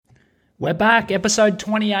We're back, episode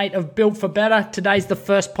 28 of Built for Better. Today's the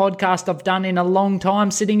first podcast I've done in a long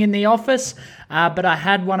time sitting in the office, but I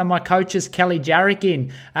had one of my coaches, Kelly Jarrick,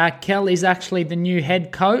 in. Kel is actually the new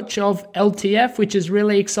head coach of LTF, which is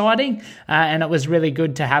really exciting, and it was really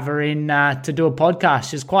good to have her in to do a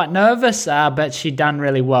podcast. She's quite nervous, but she done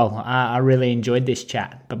really well. I really enjoyed this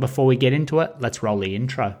chat. But before we get into it, let's roll the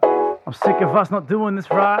intro. I'm sick of us not doing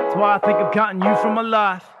this right. That's why I think I'm cutting you from my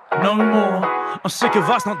life. No more. I'm sick of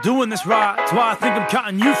us not doing this right. That's why I think I'm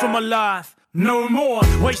cutting you from my life. No more.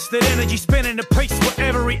 Wasted energy spinning a pace for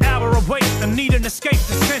every hour I wait. I need an escape to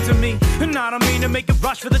center me. And I don't mean to make a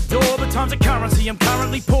rush for the door, but time's a currency, I'm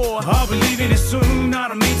currently poor. I'll be leaving it soon. I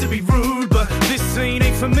don't mean to be rude, but this scene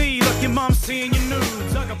ain't for me. Look, your mom's seeing your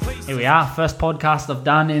nudes. Here we are, first podcast I've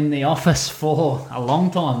done in the office for a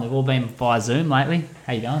long time. They've all been via Zoom lately.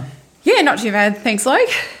 How you going? Yeah, not too bad. Thanks, Luke.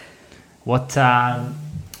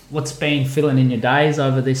 What's been filling in your days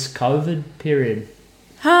over this COVID period?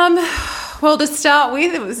 Well, to start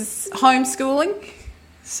with, it was homeschooling.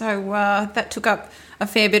 So that took up a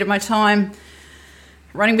fair bit of my time,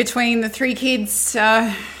 running between the three kids,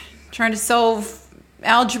 trying to solve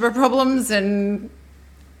algebra problems, and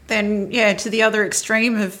then, to the other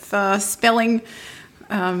extreme of spelling.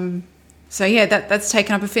 So, that's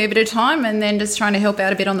taken up a fair bit of time, and then just trying to help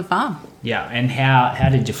out a bit on the farm. Yeah, and how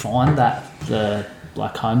did you find that, the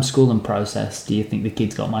homeschooling process? Do you think the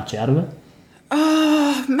kids got much out of it?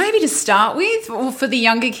 Maybe to start with, or for the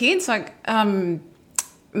younger kids,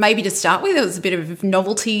 maybe to start with, there was a bit of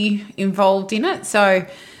novelty involved in it. So,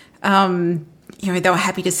 they were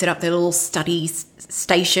happy to set up their little study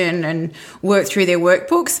station and work through their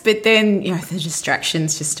workbooks. But then, the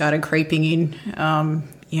distractions just started creeping in.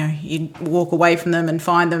 You'd walk away from them and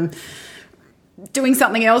find them doing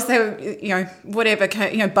something else. They were, whatever,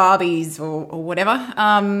 Barbies or whatever.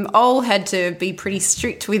 Ol had to be pretty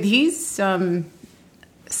strict with his. Year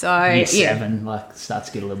 7, starts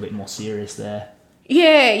to get a little bit more serious there.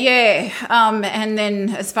 Yeah. And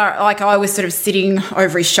then as far, I was sort of sitting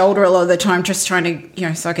over his shoulder a lot of the time, just trying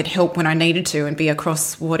to, so I could help when I needed to and be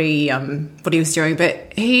across what he was doing.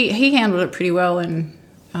 But he handled it pretty well, and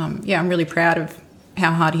I'm really proud of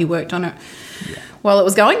how hard he worked on it while it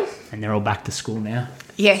was going. And they're all back to school now.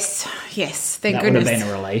 Yes, thank that goodness. That would have been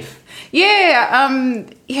a relief.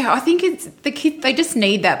 I think it's the kids, they just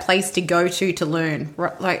need that place to go to learn.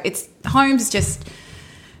 It's home's just,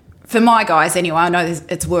 for my guys anyway, I know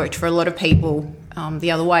it's worked for a lot of people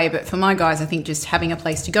the other way, but for my guys, I think just having a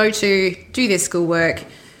place to go to, do their schoolwork,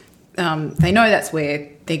 they know that's where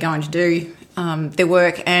they're going to do their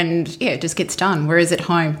work, and it just gets done. Whereas at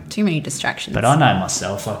home, too many distractions. But I know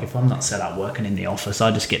myself, if I'm not set up working in the office,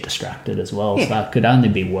 I just get distracted as well. So it could only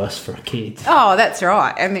be worse for a kid. Oh, that's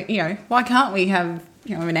right. And why can't we have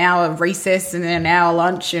an hour recess and then an hour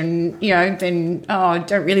lunch, and then I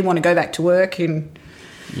don't really want to go back to work, and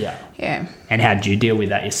yeah. And how did you deal with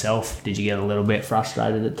that yourself? Did you get a little bit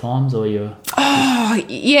frustrated at times, or you? Oh,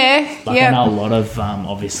 yeah. I know a lot of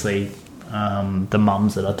obviously. The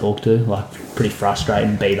mums that I talk to, pretty frustrated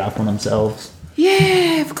and beat up on themselves.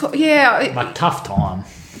 Yeah, of course. Yeah. Tough time.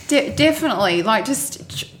 Definitely.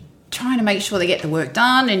 Just trying to make sure they get the work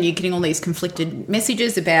done, and you're getting all these conflicted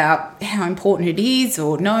messages about how important it is,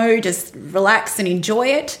 or no, just relax and enjoy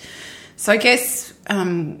it. So I guess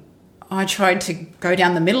I tried to go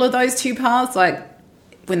down the middle of those two paths.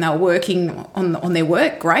 When they were working on their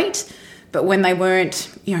work, great. But when they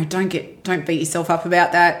weren't, don't beat yourself up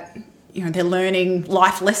about that. They're learning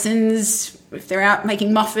life lessons if they're out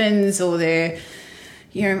making muffins, or they're,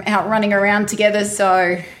 out running around together.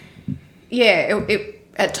 So, it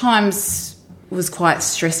at times was quite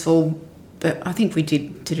stressful, but I think we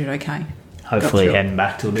did it okay. Hopefully heading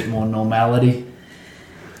back to a bit more normality.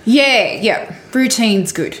 Yeah.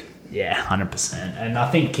 Routine's good. Yeah, 100%. And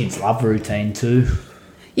I think kids love routine too.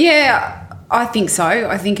 Yeah, I think so.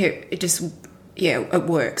 I think it just, it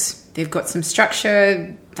works. They've got some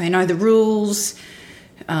structure. They know the rules,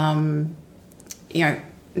 know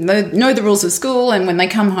the rules of school, and when they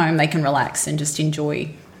come home, they can relax and just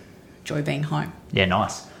enjoy being home. Yeah,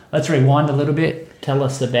 nice. Let's rewind a little bit. Tell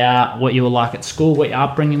us about what you were like at school, what your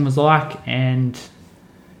upbringing was like, and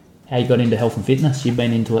how you got into health and fitness. You've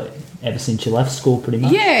been into it ever since you left school, pretty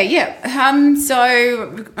much. Yeah.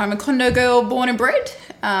 So I'm a condo girl, born and bred.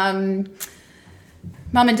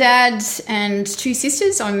 Mum and dad and 2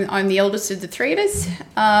 sisters. I'm the eldest of the 3 of us.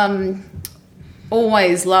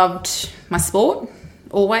 Always loved my sport.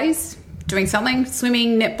 Always doing something,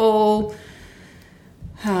 swimming, netball,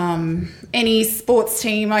 any sports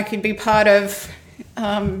team I could be part of.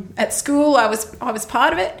 At school, I was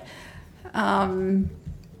part of it.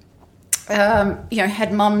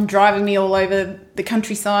 had mum driving me all over the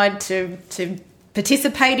countryside to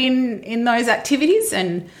participate in those activities,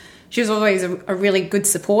 and she was always a really good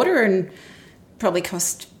supporter, and probably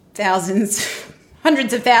cost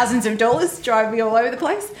hundreds of thousands of dollars to drive me all over the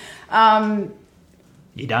place.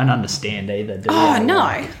 You don't understand either, do you? Oh,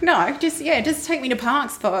 no. Just take me to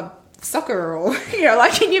parks for soccer or,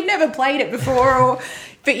 and you've never played it before,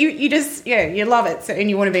 but you just, you love it, and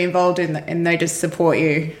you want to be involved in it, and they just support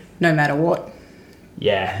you no matter what.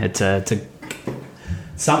 Yeah, it's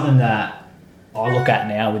something that I look at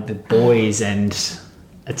now with the boys, and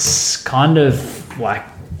it's kind of like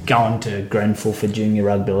going to Grenfell for junior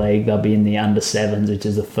rugby league. They'll be in the under sevens, which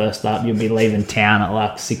is the first up. You'll be leaving town at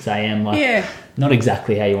like 6 a.m. Not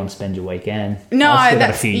exactly how you want to spend your weekend. No, I've still got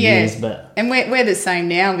that's a few years, but and we're the same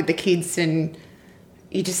now with the kids, and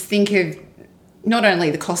you just think of not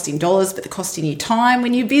only the cost in dollars, but the cost in your time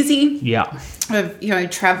when you're busy. Yeah, of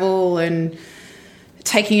travel and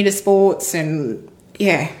taking you to sports and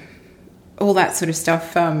all that sort of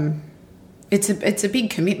stuff. It's a big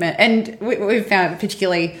commitment, and we've found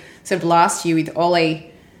particularly sort of last year with Ollie.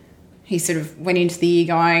 He sort of went into the year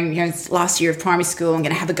going, it's last year of primary school, I'm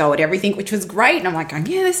going to have a go at everything, which was great. And I'm like going,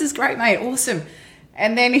 this is great, mate, awesome.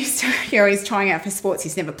 And then he's trying out for sports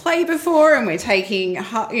he's never played before, and we're taking,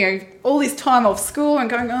 all this time off school and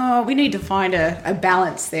going, we need to find a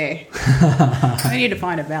balance there. We need to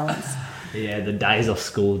find a balance. Yeah, the days off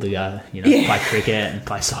school to go, play cricket and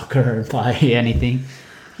play soccer and play anything.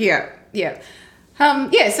 Yeah.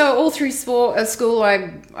 So all through school,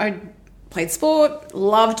 I played sport,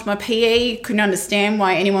 loved my PE, couldn't understand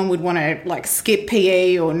why anyone would want to skip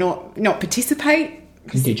PE or not participate.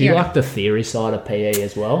 Did you like the theory side of PE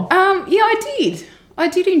as well? Yeah, I did. I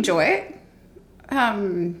did enjoy it.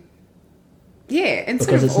 And because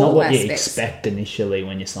sort of it's all not what aspects. you expect initially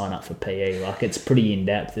when you sign up for PE. It's pretty in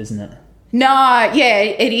depth, isn't it? No, yeah,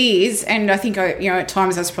 it is. And I think, at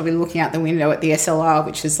times I was probably looking out the window at the SLR,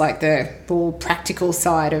 which is like the more practical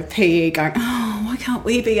side of PE, going, why can't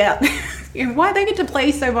we be out there? Why they get to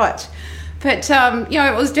play so much? But,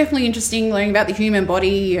 it was definitely interesting learning about the human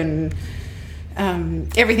body and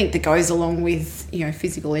everything that goes along with,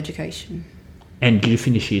 physical education. And did you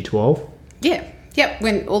finish year 12? Yeah. Yep,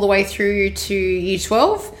 went all the way through to year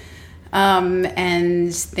 12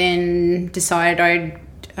 and then decided I'd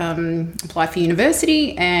apply for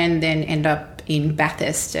university and then end up in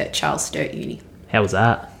Bathurst at Charles Sturt Uni. How was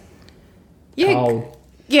that? Yeah, cold.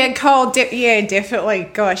 Yeah, cold. Definitely.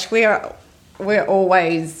 Gosh, we're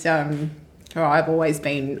always. I've always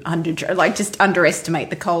been just underestimate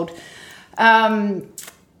the cold. I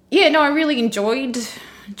really enjoyed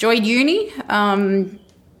uni.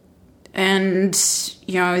 And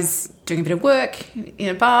I was doing a bit of work in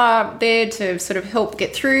a bar there to sort of help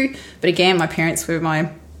get through. But again, my parents were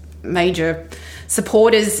my major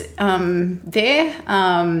supporters there.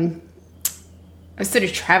 I was sort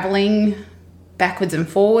of travelling backwards and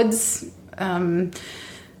forwards. I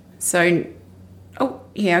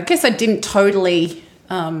guess I didn't totally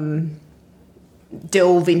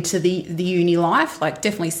delve into the uni life.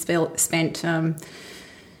 Definitely spent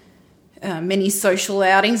many social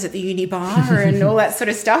outings at the uni bar and all that sort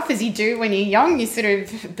of stuff, as you do when you're young. You're sort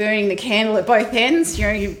of burning the candle at both ends.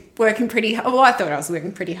 You're working pretty hard. Well, I thought I was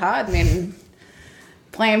working pretty hard, and then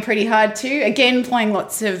playing pretty hard too. Again, playing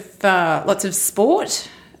lots of sport.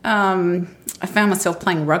 I found myself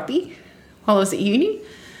playing rugby while I was at uni.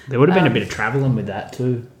 There would have been a bit of travelling with that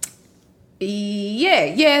too.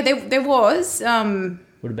 Yeah, there was.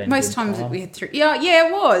 Would have been most times that we had through. Yeah,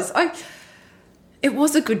 it was. It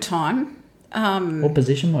was a good time. What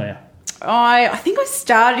position were you? I think I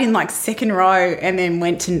started in second row and then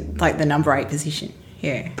went to the number 8 position.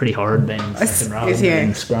 Yeah. Pretty horrid being in second row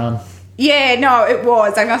in scrum. Yeah, no, it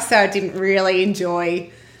was. I must say I didn't really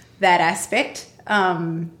enjoy that aspect.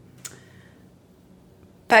 But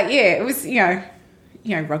yeah, it was,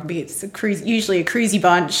 rugby, it's usually a cruisy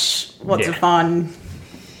bunch, lots of fun.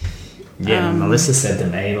 Yeah, Melissa said to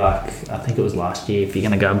me, I think it was last year, if you're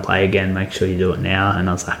going to go and play again, make sure you do it now. And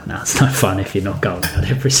I was like, no, it's no fun if you're not going out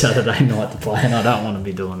every Saturday night to play, and I don't want to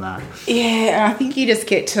be doing that. Yeah, I think you just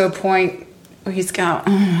get to a point where you just go,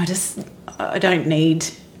 I don't need...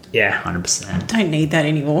 Yeah, 100%. Don't need that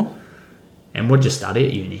anymore. And what did you study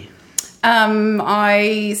at uni?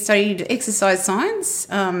 I studied exercise science,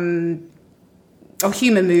 or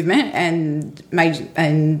human movement and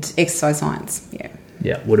exercise science, yeah.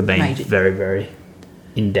 Yeah, would have been very, very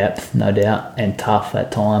in-depth, no doubt, and tough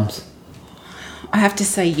at times. I have to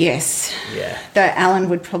say yes. Yeah. Though Alan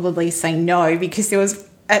would probably say no, because there was,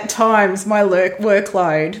 at times, my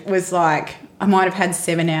workload was I might have had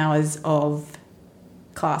 7 hours of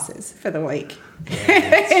classes for the week.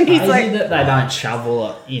 It's And he's crazy like, that they don't shovel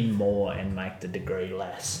it in more and make the degree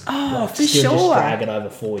less. Oh, for still sure. Just drag it over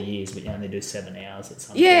 4 years, but you only do 7 hours at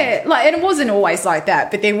some yeah, like, and it wasn't always like that,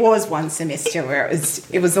 but there was one semester where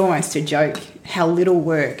it was almost a joke how little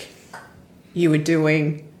work you were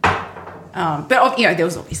doing. But you know, there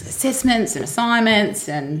was all these assessments and assignments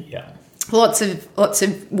and Yeah. lots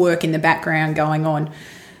of work in the background going on.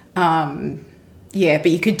 Yeah,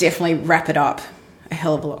 but you could definitely wrap it up a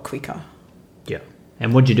hell of a lot quicker. Yeah.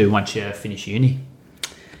 And what'd you do once you finish uni?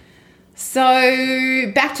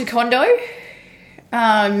 So back to condo.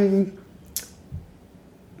 Back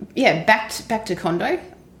to condo,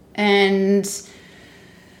 and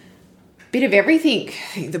bit of everything.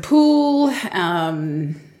 The pool,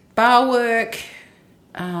 bar work.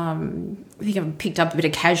 I think I picked up a bit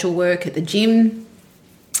of casual work at the gym.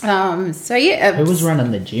 Who was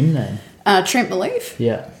running the gym then? Trent Malouf.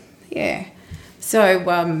 Yeah. Yeah. So,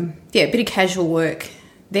 a bit of casual work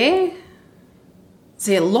there.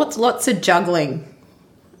 So, yeah, lots of juggling,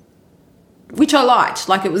 which I liked.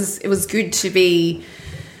 Like, it was good to be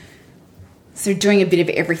sort of doing a bit of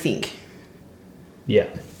everything. Yeah.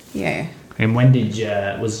 Yeah. And when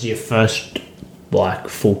was your first, like,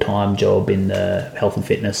 full-time job in the health and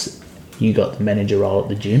fitness, you got the manager role at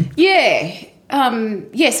the gym? Yeah.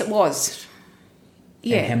 Yes, it was.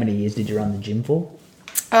 Yeah. And how many years did you run the gym for?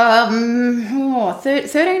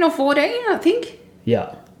 13 or 14, I think.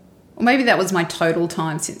 Yeah. Or maybe that was my total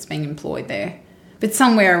time since being employed there. But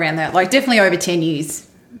somewhere around that, like definitely over 10 years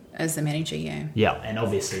as the manager, yeah. Yeah, and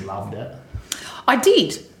obviously loved it. I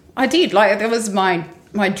did. Like, that was my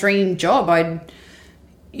dream job.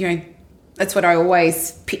 That's what I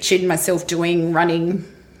always pictured myself doing, running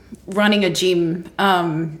a gym.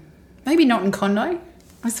 Maybe not in condo.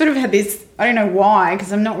 I sort of had this, I don't know why,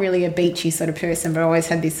 because I'm not really a beachy sort of person, but I always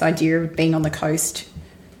had this idea of being on the coast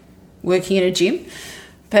working in a gym.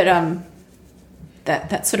 But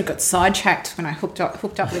that sort of got sidetracked when I hooked up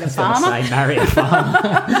with a farmer. I was going to say, marry a farmer.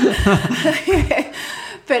 Yeah.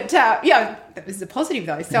 But, that was a positive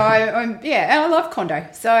though. So, and I love condo.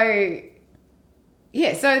 So,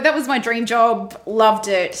 yeah, so that was my dream job. Loved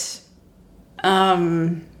it.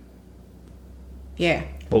 Yeah.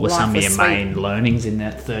 What were Life some of was your sweet. main learnings in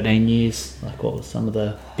that 13 years? Like, what were some of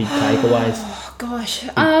the big takeaways? Oh, gosh.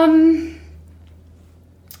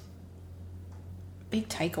 Big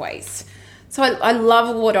takeaways. So I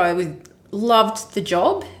loved the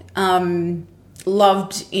job.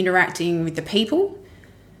 Loved interacting with the people.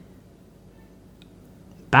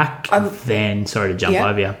 Back then, sorry to jump Yeah.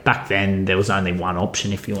 over you, back then there was only one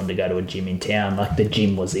option if you wanted to go to a gym in town. Like, the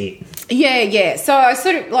gym was it. Yeah. So I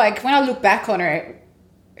sort of, like, when I look back on it,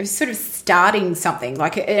 it was sort of starting something,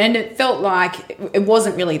 like, and it felt like it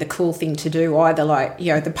wasn't really the cool thing to do either. Like,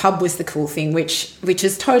 you know, the pub was the cool thing, which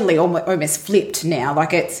is totally almost flipped now.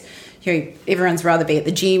 Like, it's, you know, everyone's rather be at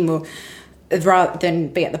the gym or rather than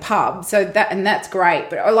be at the pub. So that's great.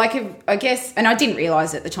 But I guess, and I didn't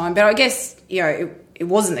realise at the time, but I guess, you know, it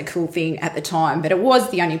wasn't the cool thing at the time, but it was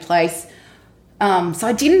the only place. So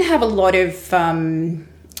I didn't have a lot of, I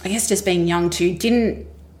guess, just being young too, didn't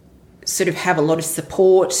sort of have a lot of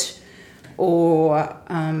support or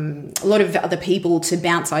a lot of other people to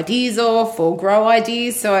bounce ideas off or grow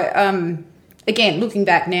ideas. So, again, looking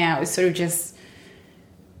back now, it's sort of just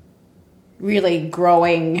really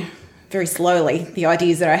growing very slowly the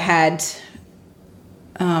ideas that I had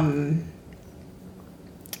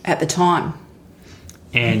at the time.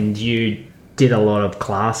 And you did a lot of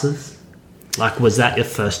classes. Like, was that your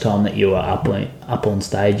first time that you were up on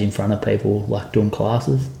stage in front of people, like, doing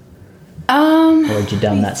classes? Or had you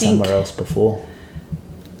done that somewhere else before?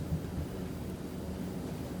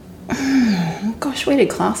 Gosh, where did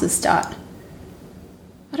classes start?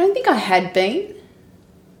 I don't think I had been.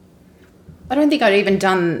 I don't think I'd even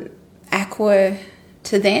done aqua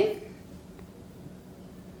to then.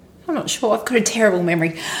 I'm not sure. I've got a terrible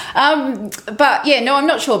memory. But yeah, no, I'm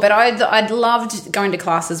not sure. But I'd loved going to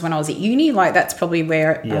classes when I was at uni. Like, that's probably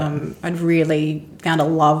where I'd really found a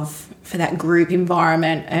love for that group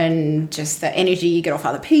environment and just the energy you get off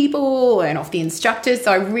other people and off the instructors.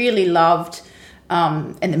 So I really loved,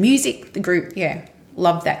 and the music, the group,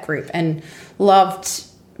 loved that group and loved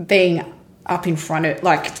being up in front of,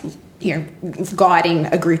 like, you know, guiding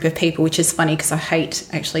a group of people, which is funny because I hate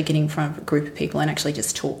actually getting in front of a group of people and actually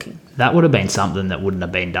just talking. That would have been something that wouldn't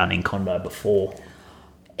have been done in condo before.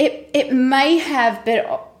 It may have,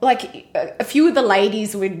 but like a few of the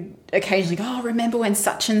ladies would occasionally go, oh, remember when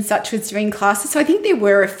such and such was doing classes? So I think there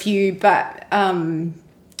were a few, but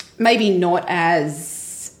maybe not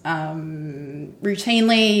as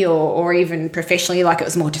routinely or even professionally. Like, it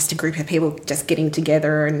was more just a group of people just getting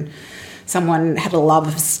together, and someone had a love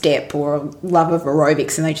of step or a love of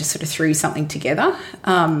aerobics and they just sort of threw something together.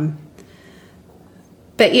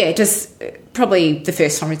 But yeah, just probably the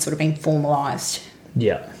first time it's sort of been formalised.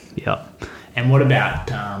 Yeah. And what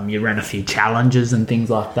about, you ran a few challenges and things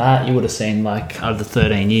like that? You would have seen, like, over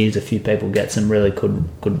 13 years, a few people get some really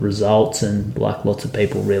good results, and, like, lots of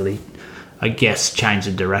people really, I guess, change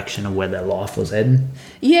the direction of where their life was heading.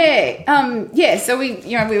 Yeah. So we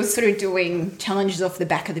were sort of doing challenges off the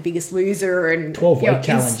back of The Biggest Loser and 12-week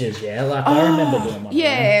challenges. I remember doing one.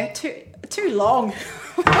 Yeah, too long.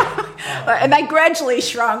 And they gradually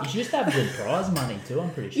shrunk. You used to have good prize money too,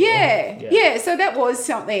 I'm pretty sure. Yeah. So that was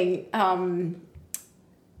something,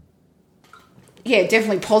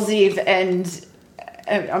 definitely positive, and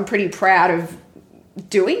I'm pretty proud of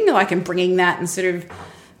doing, like, and bringing that and sort of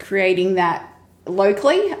creating that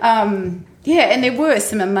locally. And there were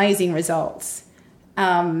some amazing results.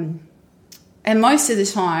 And most of the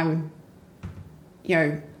time,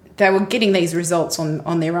 they were getting these results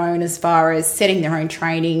on their own, as far as setting their own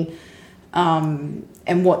training, and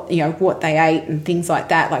what they ate and things like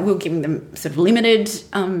that. Like, we were giving them sort of limited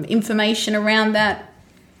information around that.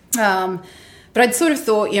 But I'd sort of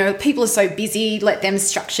thought, people are so busy, let them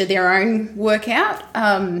structure their own workout,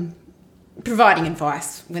 providing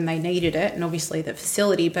advice when they needed it, and obviously the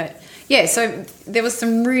facility. But yeah, so there was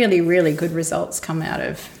some really, really good results come out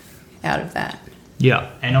of that.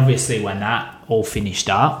 Yeah, and obviously when that all finished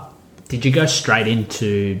up, did you go straight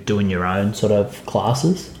into doing your own sort of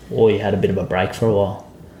classes, or you had a bit of a break for a while?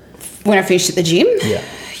 When I finished at the gym?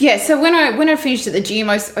 Yeah. So when I finished at the gym,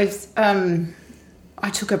 I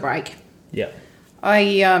took a break. Yeah.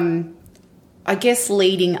 I guess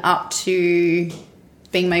leading up to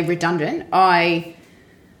being made redundant, I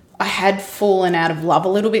had fallen out of love a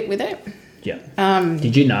little bit with it. Yeah.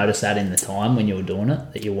 Did you notice that in the time when you were doing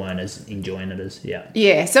it, that you weren't as enjoying it as?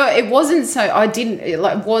 Yeah. So it wasn't. So I didn't. It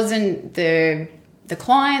wasn't the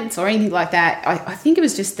clients or anything like that. I think it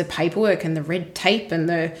was just the paperwork and the red tape and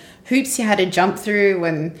the hoops you had to jump through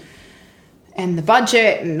and the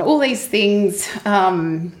budget and all these things.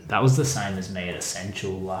 That was the same as me at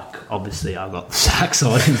Essential. Like, obviously I got the sack,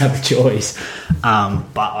 so I didn't have a choice.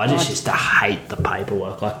 But I just used to hate the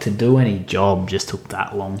paperwork. Like, to do any job just took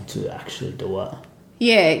that long to actually do it.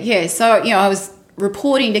 Yeah. So, I was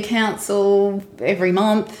reporting to council every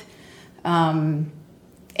month.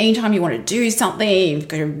 Anytime you want to do something, you've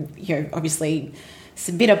got to, obviously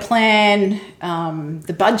submit a plan.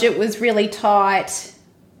 The budget was really tight.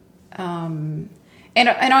 And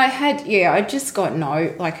I had, I just got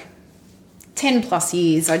 10 plus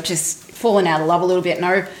years, I'd just fallen out of love a little bit. And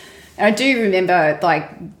I do remember, like,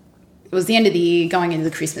 it was the end of the year, going into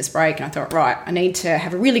the Christmas break, and I thought, right, I need to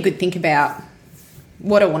have a really good think about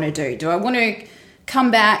what I want to do. Do I want to come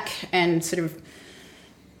back and sort of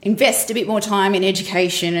invest a bit more time in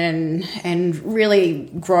education and really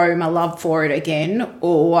grow my love for it again,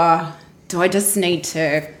 or do I just need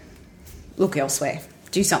to look elsewhere?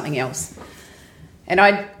 Do something else? And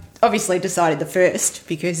I obviously decided the first,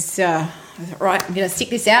 because I thought, right, I'm going to stick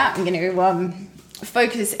this out. I'm going to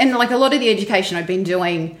focus. And like, a lot of the education I'd been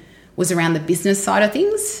doing was around the business side of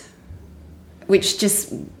things, which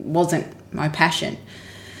just wasn't my passion.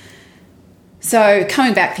 So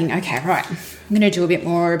coming back, thinking, okay, right, I'm going to do a bit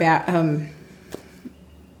more about,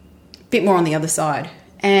 bit more on the other side.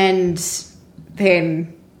 And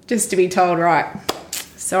then just to be told, right,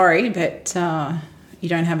 sorry, but you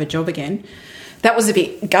don't have a job again. That was a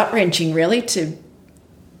bit gut-wrenching, really, to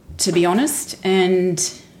be honest.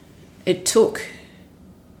 And it took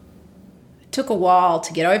a while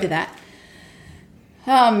to get over that.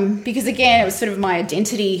 Because, again, it was sort of my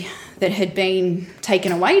identity that had been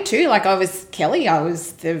taken away too. Like, I was Kelly, I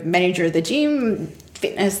was the manager of the gym,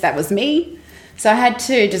 fitness, that was me. So I had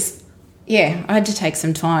to take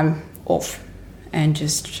some time off and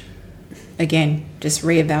just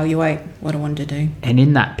reevaluate what I wanted to do. And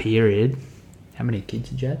in that period, how many kids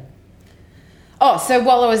did you have? Oh, so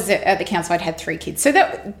while I was at the council, I'd had 3 kids. So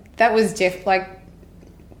that was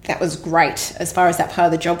that was great as far as that part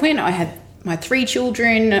of the job went. I had my 3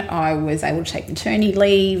 children. I was able to take maternity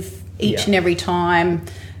leave each and every time.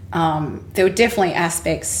 There were definitely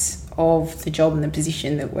aspects of the job and the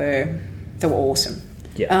position that were awesome.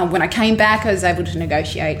 Yeah. When I came back, I was able to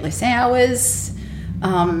negotiate less hours.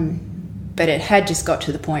 But it had just got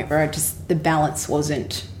to the point where the balance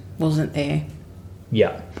wasn't there.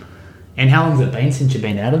 Yeah. And how long has it been since you've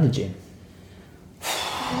been out of the gym?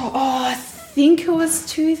 I think it was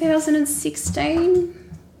 2016.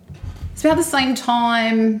 It's about the same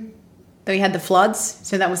time Then we had the floods,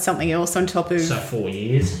 so that was something else on top of... So 4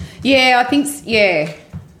 years? Yeah, I think, yeah.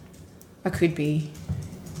 I could be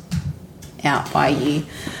out by a year.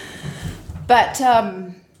 But,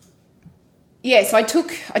 yeah, so I took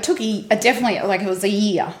definitely, like, it was a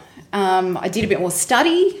year. I did a bit more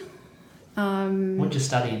study. What did you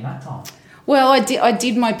study in that time? Well, I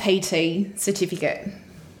did my PT certificate.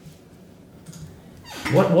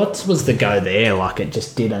 What was the go there? Like, it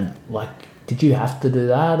just didn't, like, did you have to do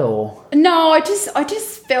that or? No, I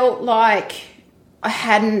just felt like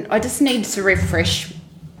I just needed to refresh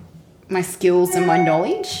my skills and my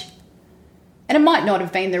knowledge. And it might not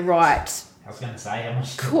have been the right... I was going to say, how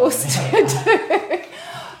much course to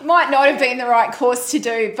do. Might not have been the right course to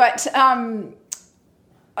do, but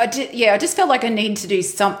I just felt like I needed to do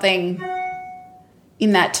something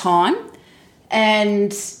in that time.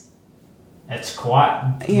 And it's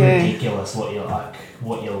quite ridiculous what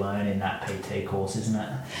you learn in that PT course, isn't it?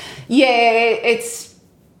 Yeah, it's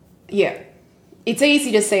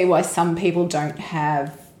easy to see why some people don't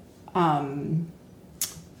have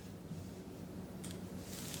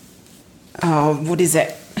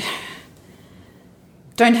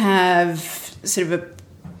don't have sort of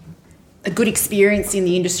a good experience in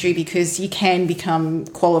the industry, because you can become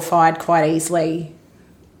qualified quite easily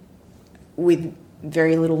with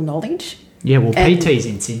very little knowledge. Yeah, well, PTs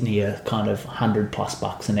in Sydney are kind of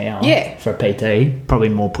 $100+ an hour for a PT, probably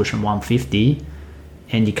more pushing 150,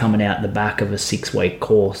 and you're coming out the back of a 6-week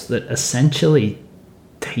course that essentially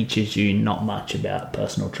teaches you not much about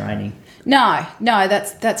personal training. No,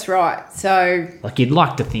 that's right. So, like, you'd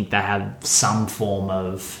like to think they have some form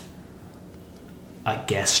of, I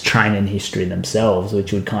guess, training history themselves,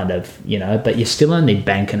 which would kind of, but you're still only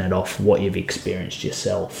banking it off what you've experienced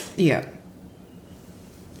yourself. Yeah.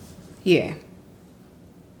 Yeah.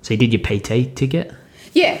 So you did your PT ticket?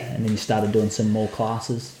 Yeah. And then you started doing some more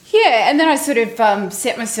classes? Yeah, and then I sort of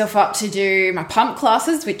set myself up to do my pump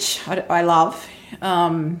classes, which I love.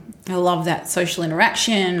 I love that social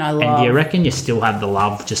interaction. And do you reckon you still have the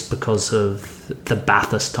love just because of the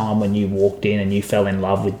Bathurst time when you walked in and you fell in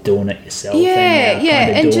love with doing it yourself? Yeah,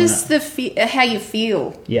 and just how you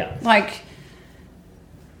feel. Yeah. Like,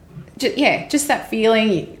 just that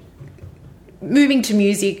feeling. Moving to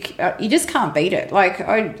music, you just can't beat it. Like,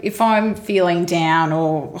 if I'm feeling down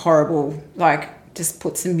or horrible, like, just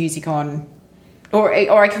put some music on. Or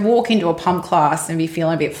I could walk into a pump class and be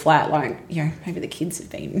feeling a bit flat, like, maybe the kids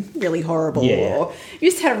have been really horrible, or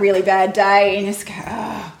you just had a really bad day and you just go,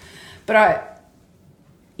 oh. But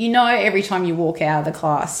every time you walk out of the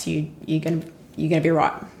class, you're gonna be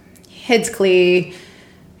right. Head's clear,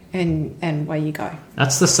 and away you go.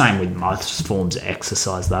 That's the same with most forms of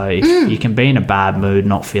exercise, though. If you can be in a bad mood,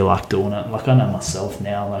 not feel like doing it. Like, I know myself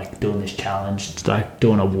now, like, doing this challenge, it's like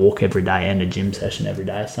doing a walk every day and a gym session every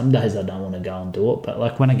day. Some days I don't want to go and do it, but,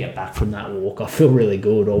 like, when I get back from that walk, I feel really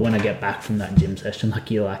good. Or when I get back from that gym session,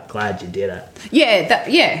 like, you're, like, glad you did it. Yeah,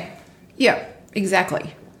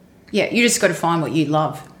 exactly. Yeah, you just got to find what you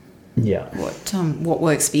love. Yeah. What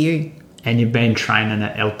works for you. And you've been training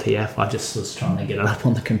at LTF. I just was trying to get it up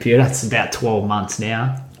on the computer. It's about 12 months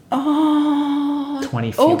now. Oh,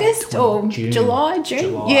 August or June. July?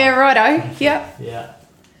 Yeah, righto. Yep. Yeah.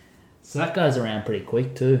 So that goes around pretty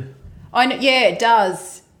quick too. I know. Yeah, it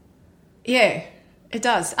does. Yeah, it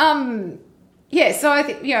does. Yeah. So I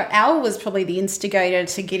think Al was probably the instigator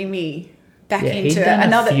to getting me back into he'd done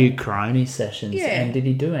another a few crony sessions. Yeah. And did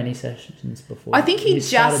he do any sessions before? I think he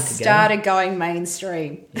just started going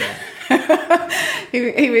mainstream. Yeah.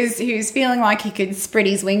 he was feeling like he could spread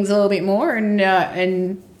his wings a little bit more,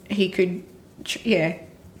 and he could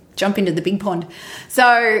jump into the big pond. So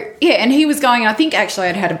and he was going. I think actually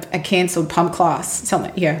I'd had a cancelled pump class.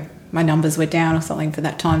 Something. Yeah, my numbers were down or something for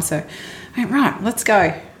that time. So I went, right, let's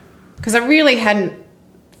go, because I really hadn't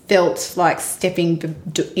felt like stepping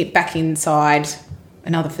back inside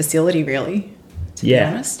another facility, really, to be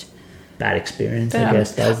honest. Bad experience, but, I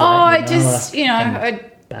guess. Does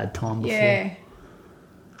bad time before. Yeah.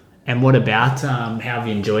 And what about, how have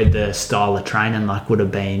you enjoyed the style of training? Like, would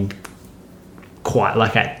have been quite,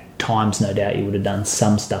 like, at times, no doubt you would have done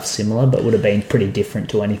some stuff similar, but would have been pretty different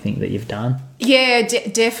to anything that you've done? Yeah,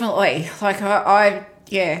 definitely. Like,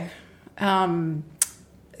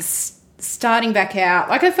 starting back out,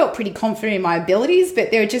 like, I felt pretty confident in my abilities,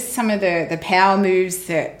 but there were just some of the power moves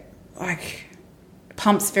that, like,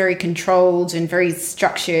 pumps very controlled and very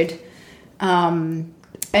structured.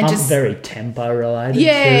 And just very tempo related.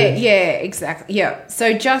 Yeah, exactly. Yeah.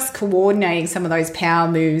 So just coordinating some of those power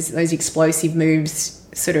moves, those explosive moves,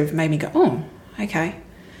 sort of made me go, oh, okay,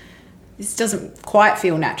 this doesn't quite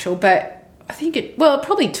feel natural, but I think it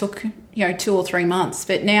probably took, 2 or 3 months,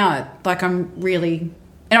 but now, like, I'm really,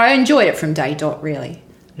 and I enjoyed it from day dot, really.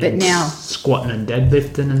 But And now, squatting and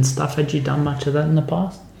deadlifting and stuff, had you done much of that in the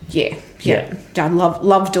past? yeah. I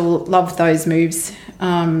loved those moves.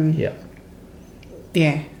 Yeah.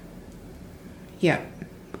 Yeah. Yeah.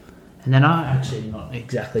 And then I'm actually not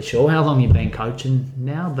exactly sure how long you've been coaching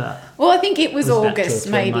now, but Well, I think it was about August, 2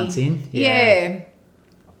 or 3 maybe. months in. Yeah.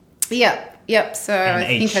 Yep. So and I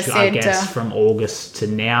think each, I said, I guess, from August to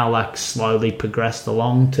now, like, slowly progressed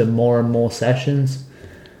along to more and more sessions,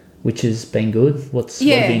 which has been good. What have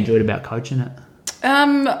you enjoyed about coaching it?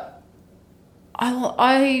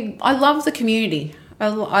 I love the community.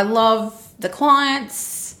 I love the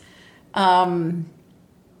clients.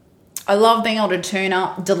 I love being able to turn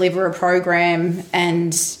up, deliver a program,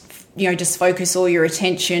 and just focus all your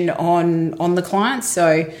attention on the clients.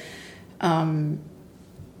 So,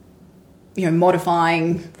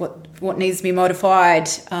 modifying what needs to be modified,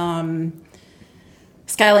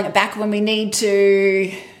 scaling it back when we need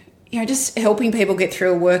to. Just helping people get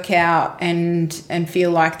through a workout and feel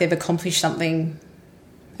like they've accomplished something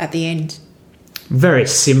at the end. Very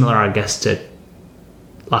similar, I guess, to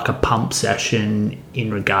like a pump session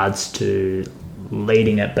in regards to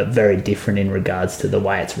leading it, but very different in regards to the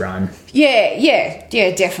way it's run. Yeah,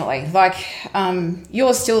 definitely. Like,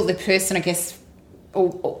 you're still the person, I guess,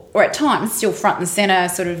 or at times still front and center,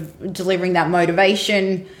 sort of delivering that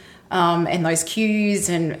motivation and those cues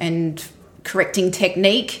and correcting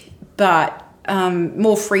technique, but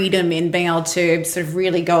more freedom in being able to sort of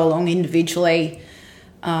really go along individually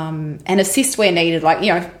and assist where needed. Like,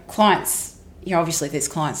 clients, obviously there's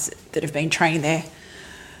clients that have been training there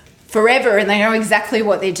forever and they know exactly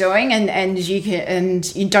what they're doing, and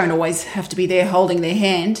you don't always have to be there holding their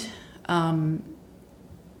hand.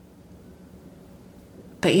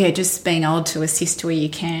 But yeah, just being able to assist where you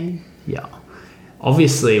can. Yeah.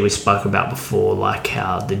 Obviously, we spoke about before, like,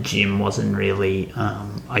 how the gym wasn't really,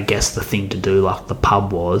 I guess, the thing to do like the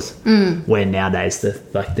pub was, where nowadays the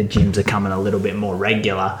gyms are coming a little bit more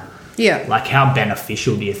regular. Yeah. Like, how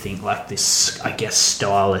beneficial do you think, like, this, I guess,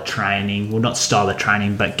 style of training, well, not style of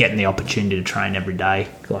training, but getting the opportunity to train every day,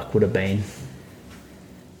 like, would have been?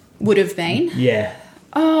 Would have been? Yeah.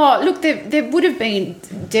 Oh, look, there would have been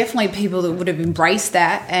definitely people that would have embraced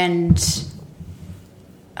that, and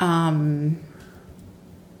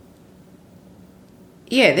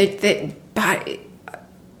but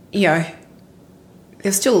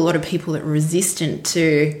there's still a lot of people that are resistant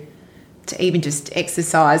to even just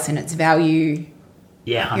exercise and its value.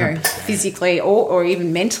 Yeah, 100%. Physically or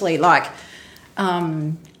even mentally, like.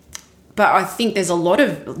 But I think there's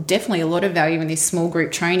definitely a lot of value in this small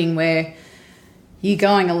group training where you're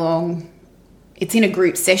going along, it's in a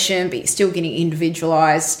group session, but you're still getting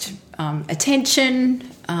individualised attention.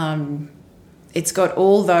 It's got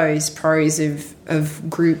all those pros of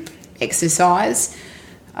group exercise.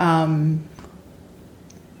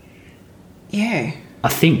 Yeah. I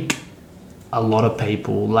think a lot of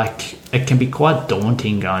people, like, it can be quite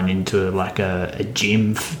daunting going into like a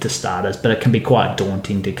gym to starters, but it can be quite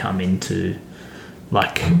daunting to come into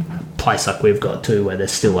like a place like we've got too, where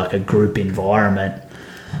there's still like a group environment.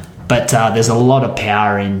 But there's a lot of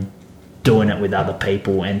power in doing it with other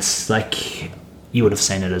people, and it's like, you would have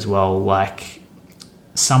seen it as well, like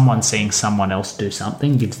someone seeing someone else do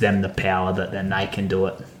something gives them the power that then they can do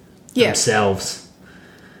it themselves.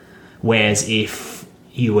 Whereas if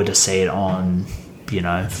you were to see it on,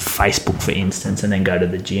 Facebook, for instance, and then go to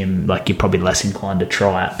the gym, like, you're probably less inclined to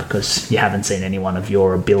try it because you haven't seen anyone of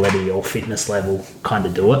your ability or fitness level kind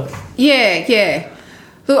of do it. Yeah.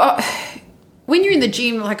 Look, when you're in the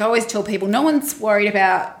gym, like, I always tell people, no one's worried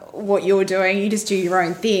about what you're doing. You just do your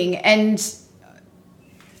own thing. And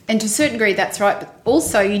to a certain degree, that's right. But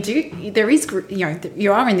also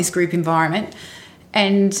you are in this group environment,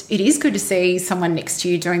 and it is good to see someone next to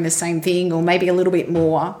you doing the same thing or maybe a little bit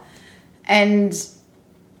more. And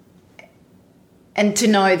to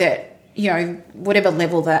know that, whatever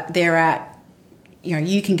level that they're at,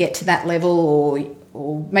 you can get to that level,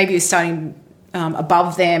 or maybe you're starting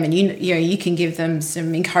above them, and you can give them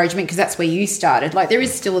some encouragement because that's where you started. Like, there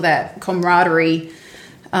is still that camaraderie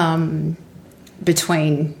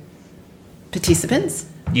between participants.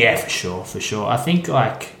 Yeah, for sure. I think,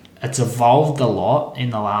 like, it's evolved a lot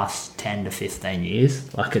in the last 10 to 15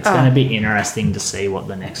 years. Like, it's going to be interesting to see what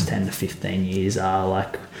the next 10 to 15 years are.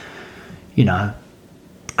 Like,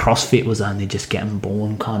 CrossFit was only just getting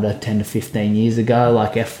born kind of 10 to 15 years ago.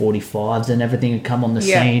 Like, F45s and everything had come on the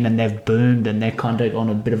scene, and they've boomed, and they're kind of on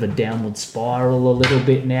a bit of a downward spiral a little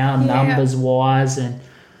bit now, numbers-wise. And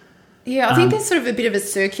I think there's sort of a bit of a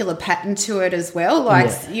circular pattern to it as well.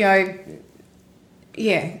 Like,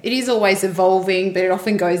 it is always evolving, but it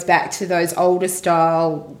often goes back to those older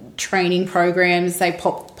style training programs. They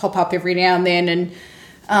pop up every now and then, and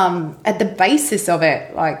at the basis of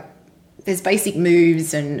it, like, there's basic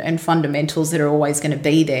moves and fundamentals that are always going to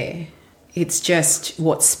be there. It's just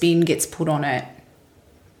what spin gets put on it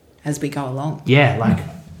as we go along. Yeah, like,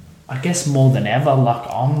 I guess more than ever, like,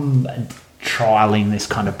 I'm trialing this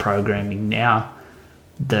kind of programming now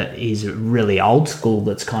that is really old school,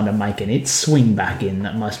 that's kind of making its swing back in,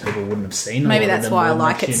 that most people wouldn't have seen. Maybe that's why I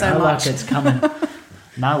like it so much. Like, it's coming.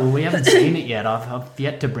 No, well, we haven't seen it yet. I've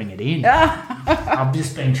yet to bring it in. I've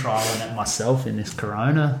just been trialling it myself in this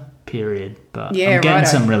Corona period, but I'm getting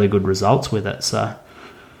some really good results with it, so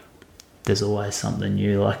there's always something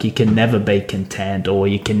new. Like, you can never be content, or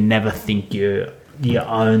you can never think you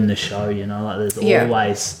own the show, you know. Like, there's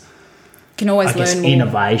always learn more.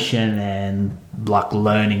 Innovation and, like,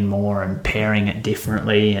 learning more and pairing it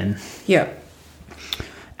differently, and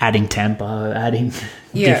adding tempo, adding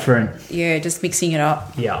different, just mixing it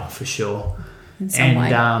up, for sure. In some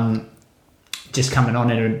way. Just coming on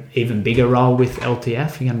in an even bigger role with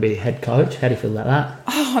LTF, you're going to be head coach. How do you feel about that?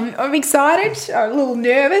 Oh, I'm excited. I'm a little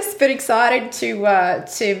nervous, but excited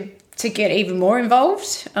to get even more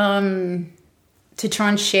involved, to try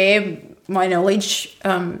and share my knowledge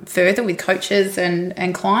further with coaches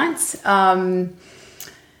and clients.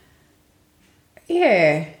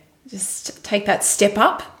 Just take that step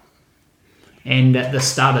up. And at the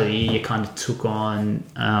start of the year, you kind of took on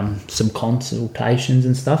some consultations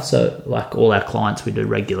and stuff. So, like, all our clients we do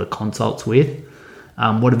regular consults with.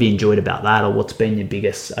 What have you enjoyed about that, or what's been your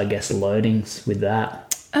biggest, I guess, learnings with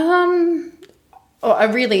that? I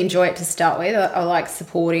really enjoy it to start with. I like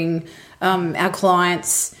supporting our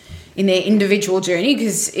clients in their individual journey,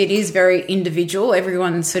 because it is very individual.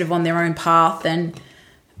 Everyone's sort of on their own path, and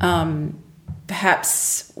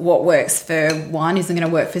perhaps what works for one isn't going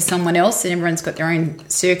to work for someone else, and everyone's got their own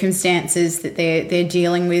circumstances that they're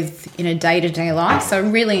dealing with in a day-to-day life. So I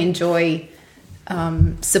really enjoy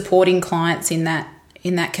supporting clients in that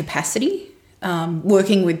capacity,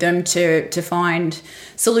 working with them to find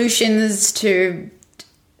solutions to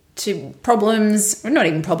problems, or not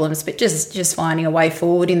even problems, but just finding a way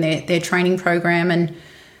forward in their training program, and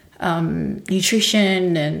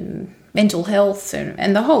nutrition and mental health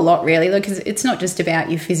and the whole lot, really, because it's not just about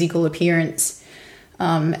your physical appearance.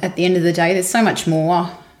 At the end of the day, there's so much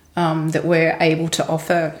more that we're able to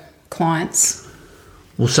offer clients.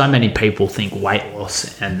 Well, so many people think weight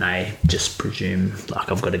loss and they just presume,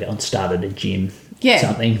 like, I've got to go and start at a gym,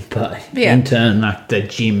 something. But in turn, like, the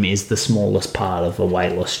gym is the smallest part of a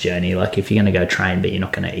weight loss journey. Like, if you're going to go train but you're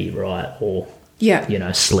not going to eat right, or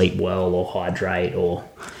sleep well, or hydrate, or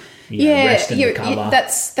rest and recover.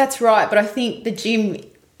 That's right. But I think the gym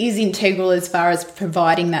is integral as far as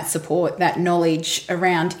providing that support, that knowledge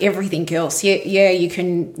around everything else. You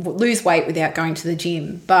can lose weight without going to the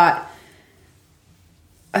gym, but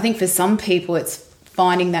I think for some people it's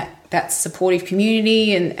finding that supportive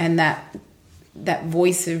community and that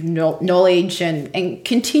voice of knowledge and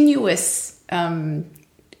continuous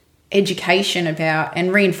education about,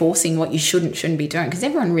 and reinforcing what you shouldn't be doing, because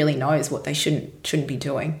everyone really knows what they shouldn't be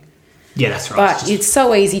doing. Yeah, that's right. But it's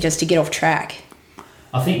so easy just to get off track.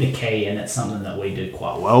 I think the key, and it's something that we do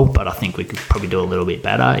quite well, but I think we could probably do a little bit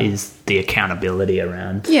better, is the accountability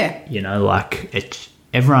around. Yeah. You know, like,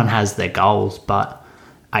 everyone has their goals, but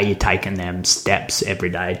are you taking them steps every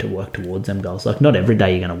day to work towards them goals? Like, not every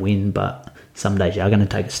day you're going to win, but some days you are going to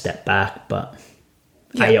take a step back, but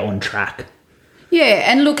are you on track?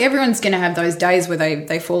 Yeah, and look, everyone's going to have those days where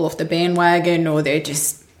they fall off the bandwagon, or they're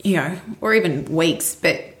just, or even weeks,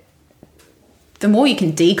 but the more you can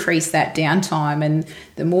decrease that downtime, and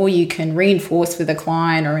the more you can reinforce with a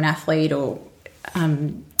client or an athlete or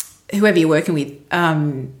whoever you're working with,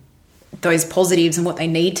 those positives and what they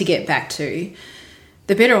need to get back to,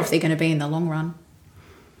 the better off they're going to be in the long run.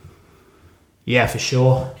 Yeah, for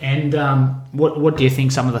sure. And what do you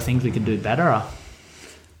think some of the things we could do better are?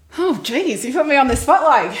 Oh, geez, you put me on the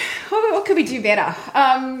spotlight. What could we do better?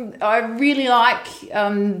 I really like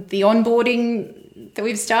the onboarding that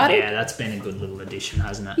we've started. Yeah, that's been a good little addition,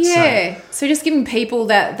 hasn't it? Yeah, so just giving people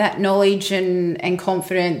that knowledge and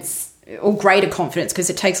confidence, or greater confidence, because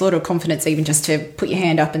it takes a lot of confidence even just to put your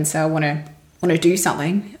hand up and say, I want to do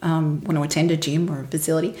something, want to attend a gym or a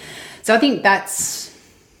facility. So I think that's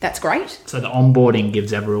great. So the onboarding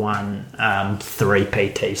gives everyone 3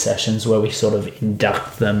 PT sessions where we sort of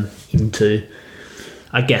induct them into,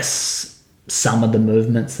 I guess, some of the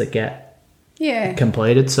movements that get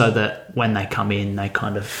completed, so that when they come in, they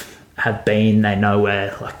kind of they know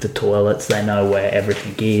where, like, the toilets, they know where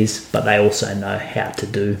everything is, but they also know how to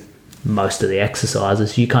do most of the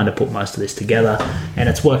exercises. You kind of put most of this together, and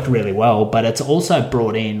it's worked really well. But it's also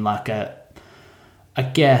brought in like a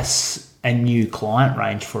new client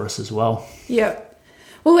range for us as well. Yeah.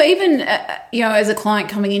 Well, even, as a client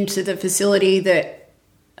coming into the facility that,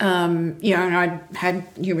 and I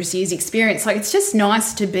had numerous years experience, like it's just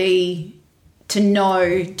nice to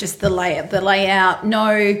know just the layout,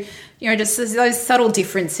 know, just those subtle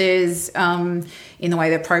differences in the way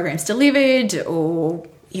the program's delivered or,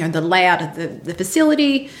 the layout of the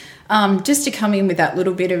facility, just to come in with that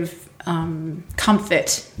little bit of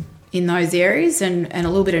comfort in those areas and a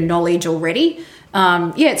little bit of knowledge already.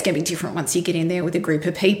 It's going to be different once you get in there with a group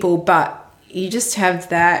of people, but you just have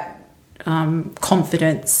that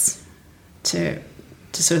confidence to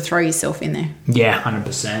sort of throw yourself in there. Yeah,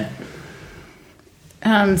 100%.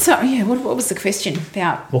 What was the question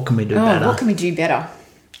about? What can we do better? What can we do better?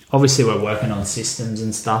 Obviously, we're working on systems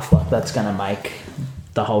and stuff. Like that's going to make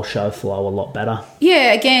the whole show flow a lot better.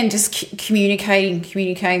 Yeah, again, just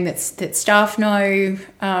communicating that staff know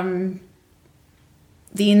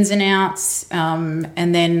the ins and outs,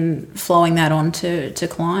 and then flowing that on to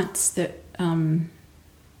clients that,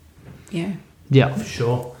 Yeah, for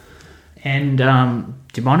sure. And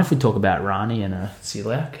do you mind if we talk about Rani and her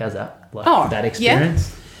celiac? How's that? That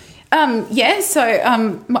experience? So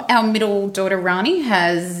our middle daughter Rani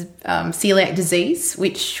has celiac disease,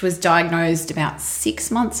 which was diagnosed about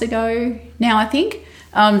 6 months ago now, I think.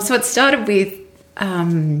 So it started with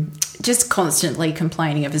just constantly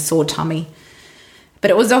complaining of a sore tummy. But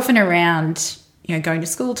it was often around, going to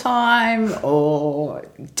school time or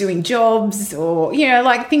doing jobs or,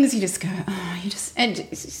 like things you just go, we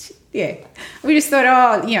just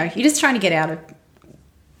thought, you're just trying to get out of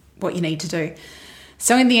what you need to do.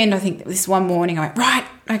 So in the end, I think this one morning I went, right,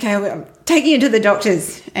 okay, I'm taking you to the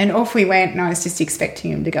doctors. And off we went, and I was just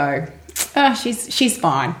expecting him to go, she's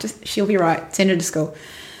fine. She'll be right. Send her to school.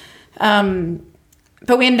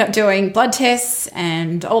 But we ended up doing blood tests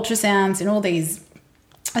and ultrasounds and all these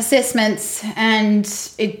assessments, and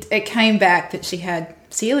it came back that she had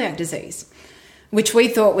celiac disease, which we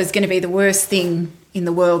thought was going to be the worst thing in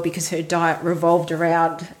the world because her diet revolved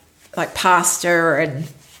around like pasta and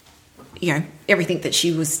everything that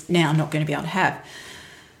she was now not going to be able to have.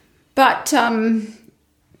 But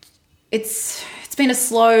it's been a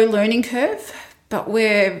slow learning curve, but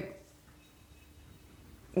we're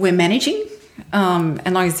managing,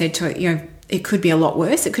 and like I said to it, it could be a lot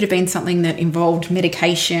worse. It could have been something that involved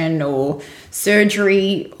medication or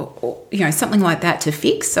surgery or something like that to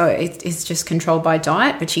fix. So it's just controlled by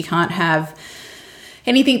diet, but she can't have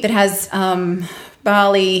anything that has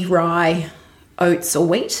barley, rye, oats or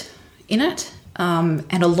wheat in it. And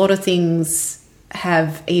a lot of things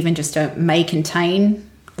have even just a may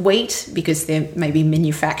contain wheat because they're maybe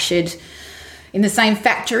manufactured in the same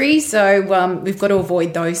factory. So we've got to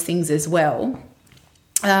avoid those things as well.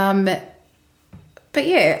 But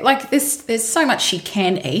yeah, like there's so much she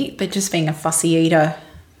can eat, but just being a fussy eater,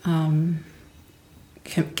 makes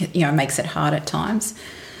it hard at times.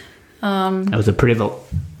 It was a pretty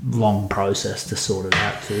long process to sort it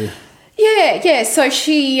out too. Yeah. So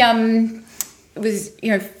she was,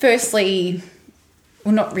 firstly,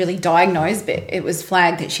 well, not really diagnosed, but it was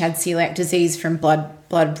flagged that she had celiac disease from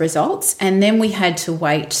blood results, and then we had to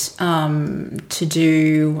wait to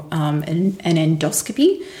do an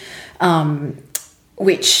endoscopy.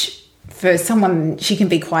 Which for someone, she can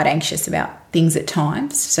be quite anxious about things at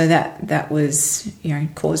times. So that was,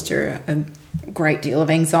 caused her a great deal of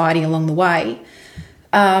anxiety along the way.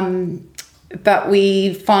 But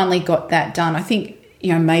we finally got that done. I think,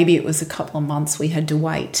 maybe it was a couple of months we had to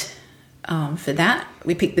wait for that.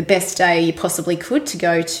 We picked the best day you possibly could to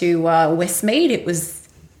go to Westmead. It was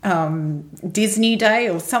Disney Day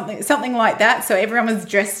or something like that. So everyone was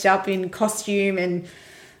dressed up in costume and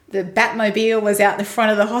the Batmobile was out the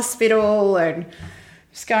front of the hospital and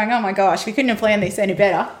just going, oh my gosh, we couldn't have planned this any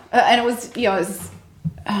better. And it was,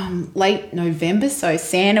 late November, so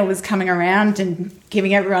Santa was coming around and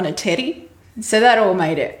giving everyone a teddy. So that all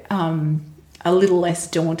made it a little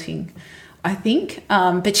less daunting, I think.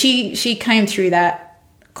 But she came through that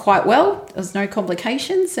quite well. There was no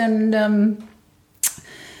complications, and I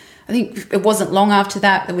think it wasn't long after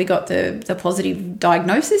that we got the positive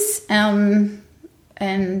diagnosis.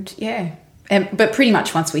 But pretty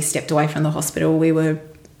much once we stepped away from the hospital, we were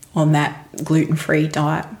on that gluten-free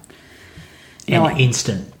diet.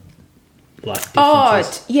 Instant, differences.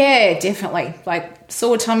 Oh, yeah, definitely. Like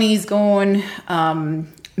sore tummy's gone.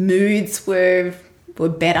 Moods were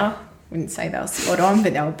better. I wouldn't say they were spot on,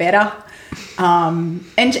 but they were better.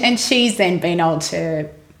 And she's then been able to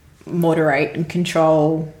moderate and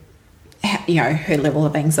control, her level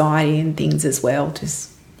of anxiety and things as well.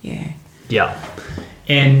 Just, yeah. Yeah.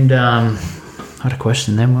 And I had a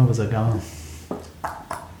question then. Where was I going?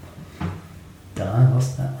 Don't know,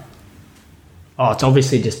 what's that? Oh, it's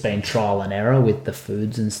obviously just been trial and error with the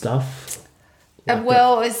foods and stuff.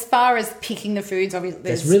 Well, as far as picking the foods, obviously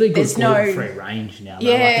there's really good gluten-free range now. Though.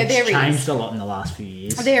 Yeah, it's changed a lot in the last few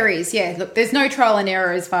years. There is, yeah. Look, there's no trial and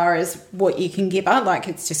error as far as what you can give her. Like,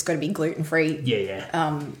 it's just got to be gluten-free. Yeah.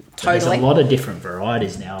 Totally. There's a lot of different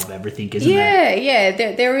varieties now of everything, isn't there?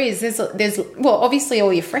 Yeah. There is. There's well, obviously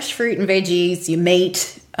all your fresh fruit and veggies, your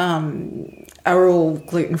meat, are all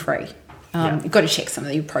gluten-free. You've got to check some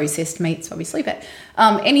of your processed meats, obviously, but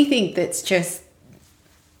anything that's just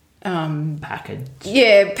packaged.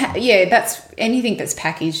 That's anything that's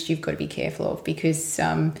packaged. You've got to be careful of because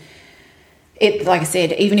it, like I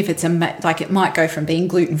said, even if it's it might go from being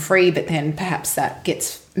gluten free, but then perhaps that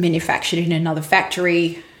gets manufactured in another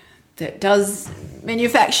factory that does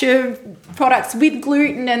manufacture products with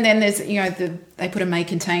gluten, and then there's they put a may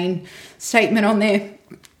contain statement on there,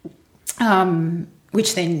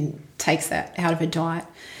 which then takes that out of her diet.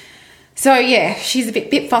 So, yeah, she's a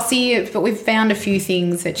bit fussy, but we've found a few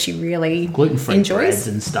things that she really gluten-free enjoys. Breads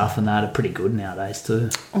and stuff and that are pretty good nowadays too.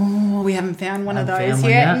 Oh, we haven't found one of those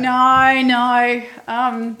yet. No.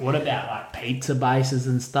 What about like pizza bases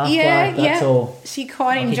and stuff? Yeah, that's all. She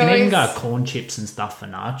quite enjoys. You can even go corn chips and stuff for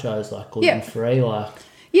nachos, like gluten-free.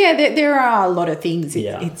 Yeah, there are a lot of things.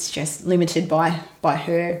 It's just limited by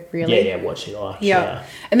her, really. Yeah, what she likes. Yeah.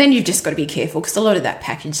 And then you've just got to be careful because a lot of that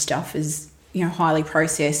packaged stuff is, highly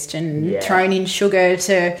processed and thrown in sugar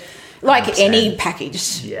to, like any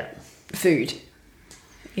packaged food.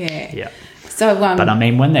 Yeah. So, but I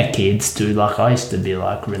mean, when they're kids too, like I used to be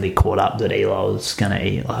like really caught up that Eli was going to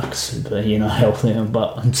eat like super, healthy,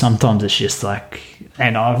 but sometimes it's just like,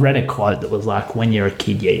 and I read a quote that was like, when you're a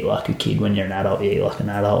kid, you eat like a kid. When you're an adult, you eat like an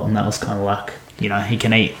adult. And that was kind of like, he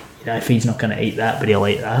can eat, if he's not going to eat that, but he'll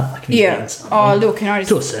eat that. Like Oh, look, and I just...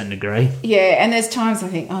 To a certain degree. Yeah, and there's times I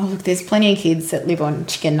think, oh, look, there's plenty of kids that live on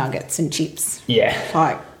chicken nuggets and chips. Yeah.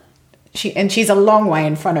 Like, she's a long way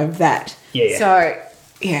in front of that. Yeah. So,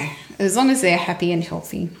 yeah, as long as they're happy and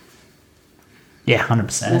healthy. Yeah,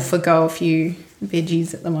 100%. We'll forgo a few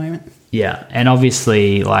veggies at the moment. Yeah, and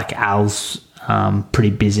obviously, like, Al's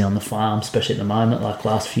pretty busy on the farm, especially at the moment. Like,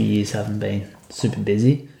 last few years haven't been super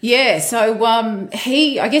busy. Yeah, so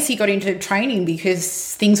I guess he got into training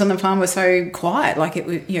because things on the farm were so quiet. Like, it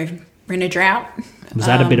was, we're in a drought. Was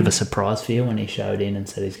that a bit of a surprise for you when he showed in and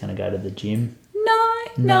said he's going to go to the gym?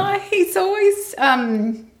 No, he's always...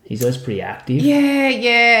 He's always pretty active.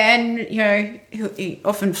 Yeah, and, he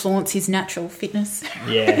often flaunts his natural fitness.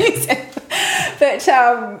 Yeah. But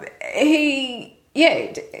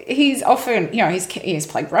he's often, he's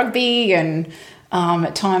played rugby and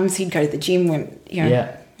at times he'd go to the gym when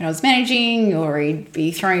I was managing, or he'd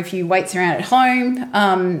be throwing a few weights around at home.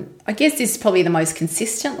 I guess this is probably the most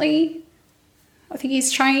consistently I think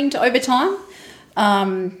he's trained over time.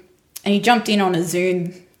 And he jumped in on a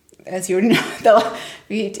Zoom, as you know.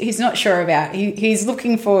 He's not sure about. He's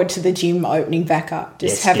looking forward to the gym opening back up,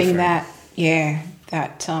 just having different.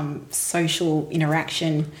 that social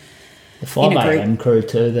interaction. The 5am crew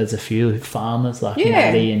too. There's a few farmers like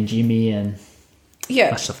Maddie and Jimmy and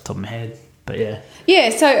that's off the top of my head, but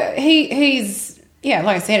so he's like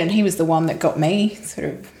I said, and he was the one that got me sort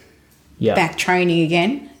of back training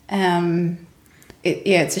again.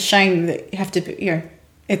 It's a shame that you have to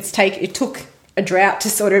it took a drought to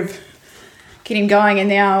sort of get him going, and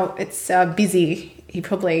now it's busy.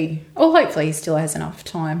 Hopefully he still has enough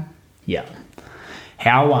time. Yeah.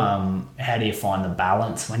 How do you find the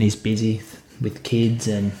balance when he's busy with kids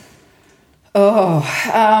and?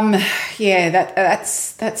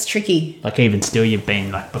 That's tricky. Like, even still, you've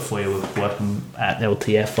been, like, before you were working at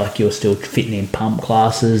LTF, like, you were still fitting in pump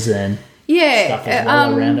classes and stuff as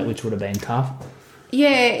well around it, which would have been tough.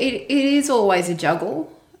 Yeah, it is always a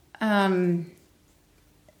juggle. And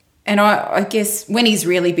I guess when he's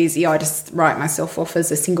really busy, I just write myself off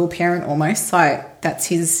as a single parent almost. Like, that's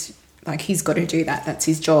his, like, he's got to do that. That's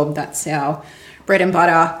his job. That's our bread and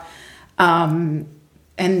butter.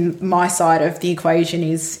 And my side of the equation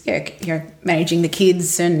is, managing the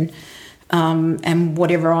kids and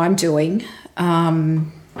whatever I'm doing.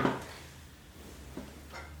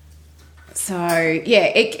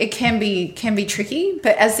 It can be tricky,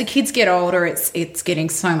 but as the kids get older, it's getting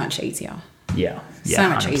so much easier. Yeah, so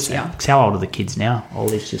much 100%. Easier. How old are the kids now?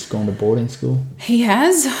 Ollie's just gone to boarding school. He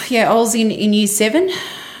has, Ollie's in year 7,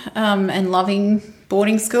 and loving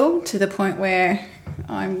boarding school to the point where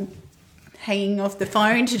I'm hanging off the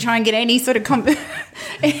phone to try and get any sort of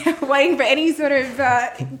waiting for any sort of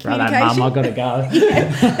communication. Right, Mum, I've got to go. Yeah,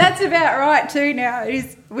 that's about right too now,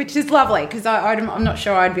 which is lovely because I'm not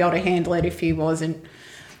sure I'd be able to handle it if he wasn't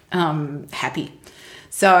happy.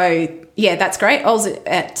 So, yeah, that's great. I was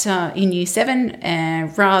in Year 7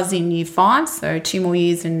 and Ra's in Year 5, so 2 more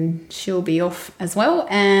years and she'll be off as well.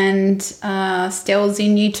 And Stell's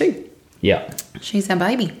in Year 2. Yeah. She's our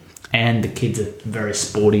baby. And the kids are very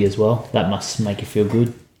sporty as well. That must make you feel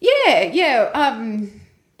good. Yeah.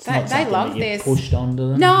 They love this. Pushed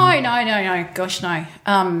onto them. No. Gosh, no.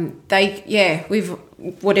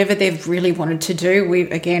 Whatever they've really wanted to do.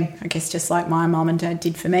 I guess just like my mum and dad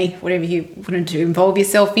did for me. Whatever you wanted to involve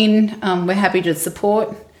yourself in, we're happy to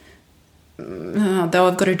support. Though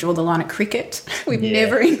I've got to draw the line at cricket. We've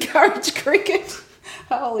never encouraged cricket.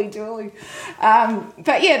 Holy dooly.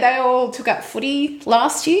 But yeah, they all took up footy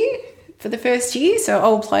last year for the first year. So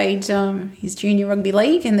Ol played his junior rugby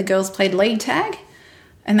league and the girls played league tag.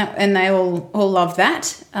 And they all love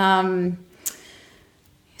that.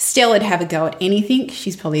 Stella would have a go at anything.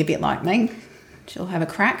 She's probably a bit like me. She'll have a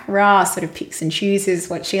crack. Ra sort of picks and chooses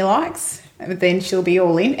what she likes. And then she'll be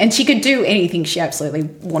all in. And she could do anything she absolutely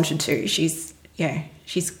wanted to. She's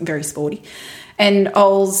very sporty. And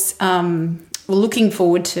Ol's... we're looking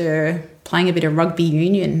forward to playing a bit of rugby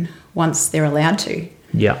union once they're allowed to.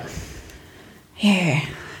 Yeah. Yeah.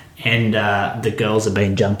 And the girls have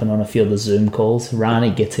been jumping on a few of the Zoom calls.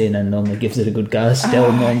 Rani gets in and normally gives it a good go.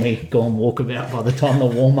 Stella normally go and walk about by the time the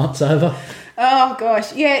warm-up's over. Oh,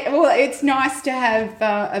 gosh. Yeah, well, it's nice to have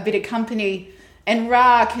a bit of company. And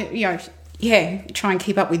Ra, try and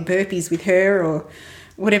keep up with burpees with her or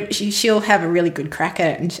whatever. She'll have a really good crack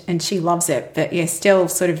at it and she loves it. But, yeah, Stella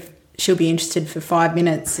she'll be interested for 5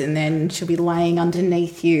 minutes and then she'll be laying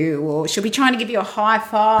underneath you or she'll be trying to give you a high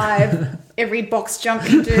five every box jump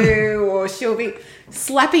you do or she'll be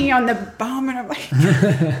slapping you on the bum and I'm like,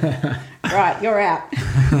 right, you're out.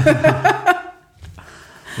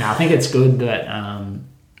 No, I think it's good that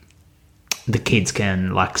the kids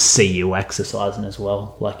can, see you exercising as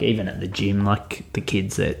well. Even at the gym, the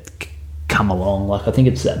kids that come along, I think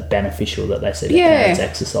it's beneficial that they see their parents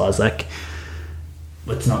exercise.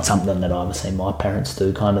 It's not something that I've ever seen my parents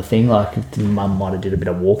do kind of thing. Mum might have did a bit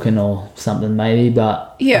of walking or something maybe,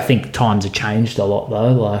 but I think times have changed a lot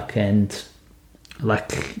though.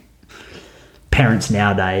 Parents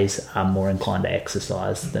nowadays are more inclined to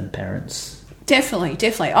exercise than parents.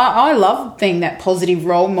 Definitely. I love being that positive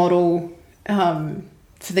role model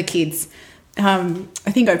for the kids. I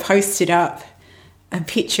think I posted up a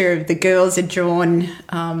picture of the girls had drawn,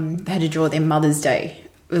 they had to draw their Mother's Day.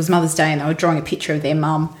 It was Mother's Day and they were drawing a picture of their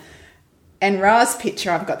mum. And Ra's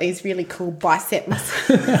picture, I've got these really cool bicep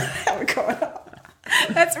muscles.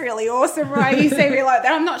 That's really awesome, Ra. You see me like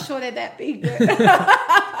that. I'm not sure they're that big, but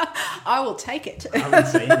I will take it. I haven't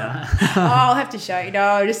seen that. I'll have to show you.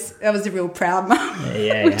 No, that was a real proud mum,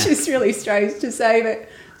 which is really strange to say, but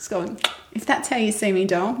it's going, if that's how you see me,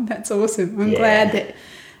 doll, that's awesome. I'm glad that.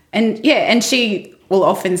 And she will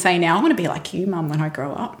often say now, I want to be like you, Mum, when I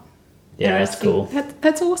grow up. Yeah, that's cool.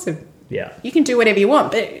 That's awesome. Yeah. You can do whatever you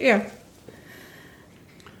want, but yeah.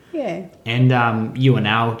 Yeah. And you and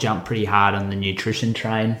Al jumped pretty hard on the nutrition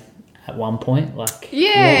train at one point. What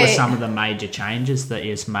were some of the major changes that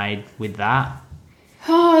you've made with that?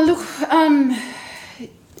 Oh, look,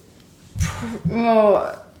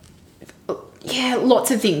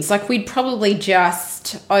 lots of things. We'd probably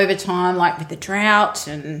just over time, with the drought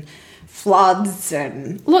and floods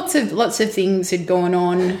and lots of things had gone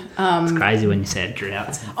on. It's crazy when you say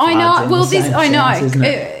droughts. I know. Well, I know.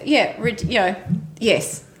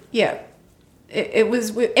 Yes. Yeah. It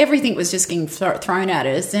was everything was just getting thrown at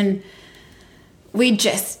us, and we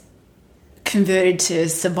just converted to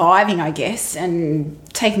surviving, I guess, and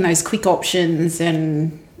taking those quick options,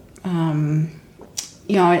 and and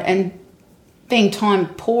being time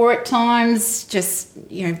poor at times. Just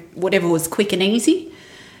whatever was quick and easy.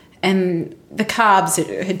 And the carbs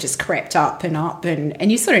had just crept up,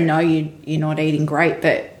 and you sort of know you're not eating great,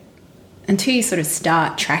 but until you sort of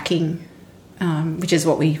start tracking, which is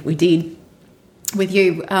what we did with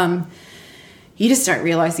you, you just don't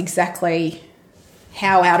realise exactly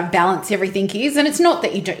how out of balance everything is. And it's not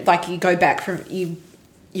that you don't, you go back from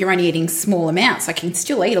you're only eating small amounts. You can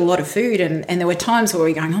still eat a lot of food, and there were times where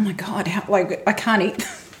we're going, oh my God, I can't eat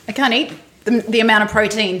the amount of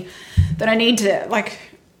protein that I need to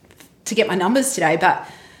get my numbers today. But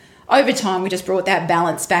over time we just brought that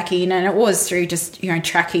balance back in, and it was through just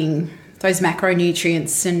tracking those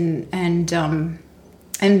macronutrients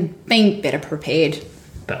and being better prepared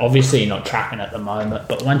But obviously you're not tracking at the moment.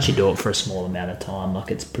 But once you do it for a small amount of time,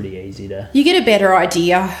 like it's pretty easy to... You get a better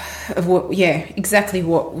idea of exactly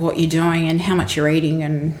what you're doing and how much you're eating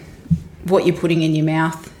and what you're putting in your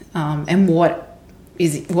mouth, and what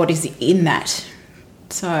is in that.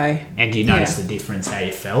 So... And do you notice the difference how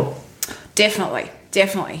you felt? Definitely.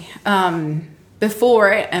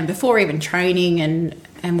 Before it and before even training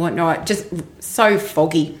and whatnot, just so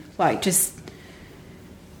foggy, like just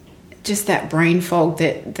that brain fog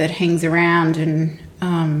that hangs around, and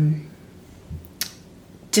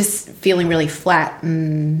just feeling really flat,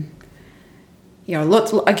 and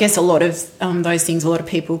I guess a lot of those things a lot of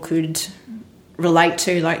people could relate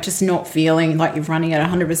to, like just not feeling like you're running at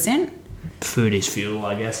 100%. Food is fuel,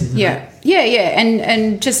 I guess, isn't it? Yeah,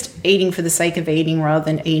 and just eating for the sake of eating rather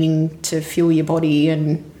than eating to fuel your body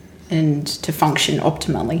and to function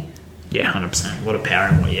optimally. Yeah, 100%. What a power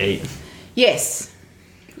in what you eat. Yes,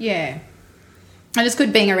 yeah. And it's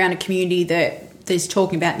good being around a community that is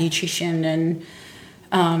talking about nutrition and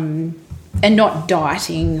not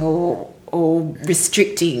dieting or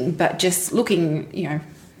restricting, but just looking,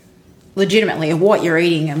 legitimately at what you're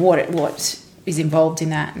eating and what is involved in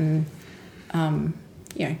that, and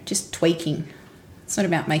just tweaking. It's not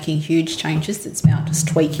about making huge changes, it's about just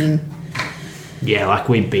tweaking. Yeah, like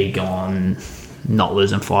we're big on not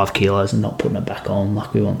losing 5 kilos and not putting it back on.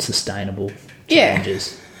 Like we want sustainable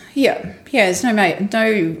changes. Yeah. There's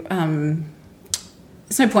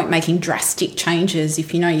no point making drastic changes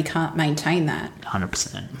if you know you can't maintain that.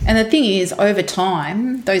 100%. And the thing is, over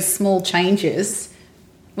time, those small changes,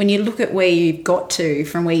 when you look at where you've got to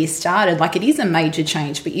from where you started, like it is a major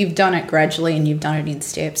change, but you've done it gradually and you've done it in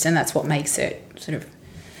steps, and that's what makes it sort of...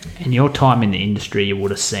 In your time in the industry, you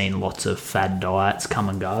would have seen lots of fad diets come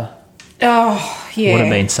and go. Oh, yeah. What have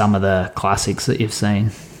been some of the classics that you've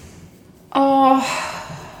seen?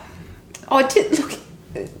 Look,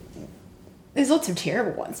 there's lots of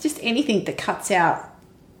terrible ones. Just anything that cuts out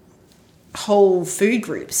whole food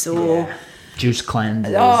groups, or juice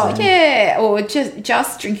cleanses. Or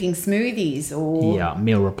just drinking smoothies, or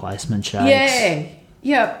meal replacement shakes.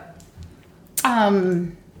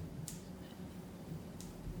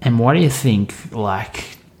 And what do you think?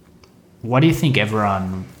 What do you think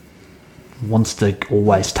everyone wants to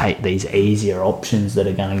always take these easier options that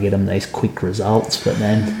are going to get them these quick results, but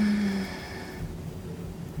then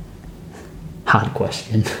hard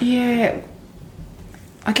question. Yeah,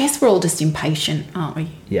 I guess we're all just impatient, aren't we?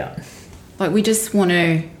 Yeah. Like we just want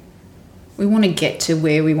to get to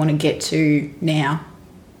where we want to get to now.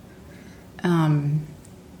 Don't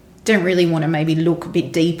really want to maybe look a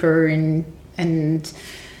bit deeper and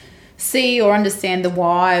see or understand the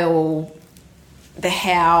why or the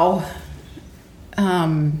how.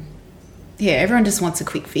 Everyone just wants a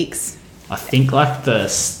quick fix. I think like the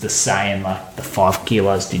saying, like the 5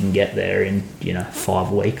 kilos didn't get there in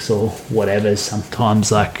 5 weeks or whatever.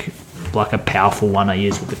 Sometimes like a powerful one I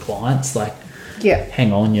use with the clients. Like,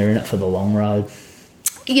 hang on, you're in it for the long road.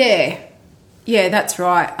 Yeah, that's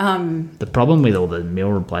right. The problem with all the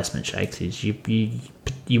meal replacement shakes is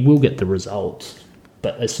you will get the results,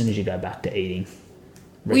 but as soon as you go back to eating.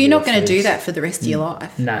 Well, you're not going to do that for the rest of your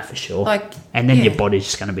life. No, for sure. And then your body's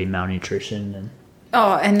just going to be malnutrition.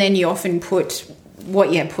 And then you often put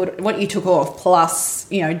what you took off plus,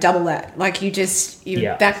 double that. Like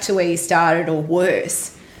you're back to where you started or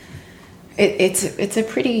worse. It's a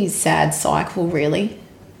pretty sad cycle, really.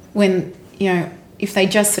 When, if they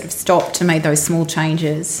just sort of stopped and made those small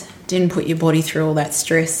changes, didn't put your body through all that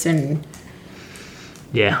stress and...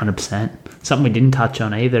 Yeah, 100%. Something we didn't touch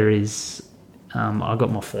on either is... I got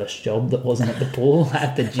my first job that wasn't at the pool,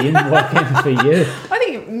 at the gym, working for you. I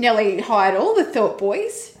think Nelly hired all the Thought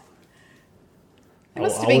boys. They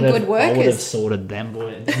must have been good workers. I would have sorted them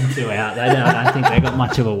two out. I don't think they got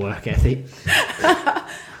much of a work ethic.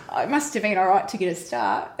 It must have been all right to get a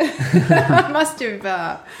start. I must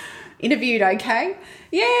have interviewed okay.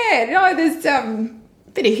 Yeah, no, there's a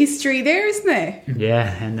bit of history there, isn't there?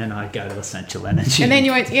 Yeah, and then I go to Essential Energy. And then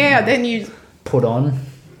you went, then you... Put on...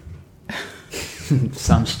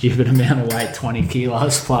 some stupid amount of weight, 20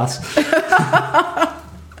 kilos plus. Yeah,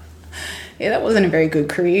 that wasn't a very good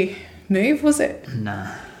career move, was it?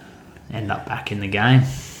 Nah. End up back in the game.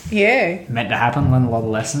 Yeah. Meant to happen, learn a lot of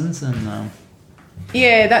lessons. And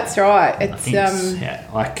yeah, that's right.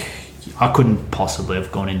 I couldn't possibly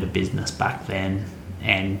have gone into business back then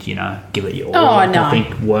and, give it your all. Oh, no. I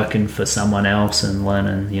think working for someone else and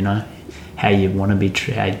learning, how you want to be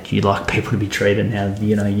how you like people to be treated and how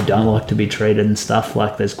you don't like to be treated and stuff,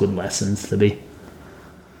 like there's good lessons to be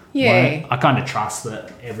I kind of trust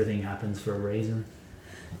that everything happens for a reason.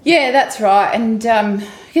 Yeah, that's right. And I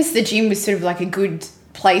guess the gym was sort of like a good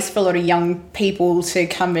place for a lot of young people to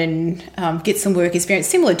come and get some work experience,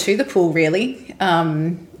 similar to the pool, really.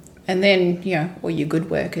 And then, you know, all your good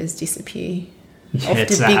workers disappear. Yeah, it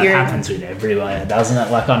happens with everywhere, doesn't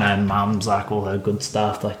it? Like, I know mum's, like, all her good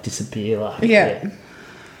stuff, like, disappear. Like,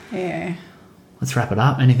 Yeah. Let's wrap it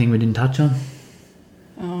up. Anything we didn't touch on?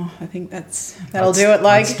 Oh, I think that'll do it.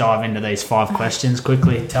 Like, let's dive into these 5 questions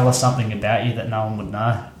quickly. Tell us something about you that no one would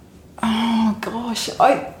know. Oh, gosh.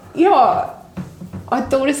 You know what? I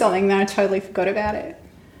thought of something, then I totally forgot about it.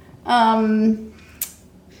 And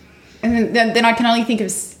then I can only think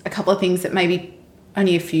of a couple of things that maybe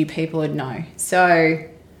only a few people would know. So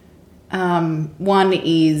one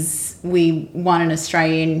is we won an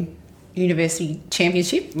Australian university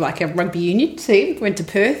championship, like a rugby union team. Went to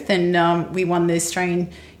Perth and we won the Australian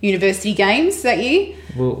University Games that year.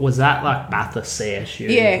 Well, was that like Bathurst CSU?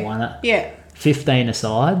 Yeah. Won it? Yeah. 15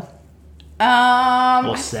 aside?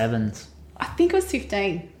 Or 7s? I think it was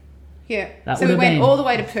 15. Yeah. That so we went been... all the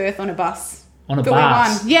way to Perth on a bus. On a but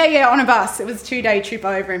bus? we won. Yeah, on a bus. It was a 2-day trip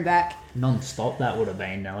over and back. Non-stop that would have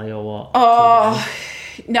been, Nelly, or what? Oh,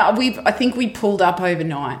 no, I think we pulled up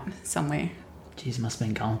overnight somewhere. Jeez, must have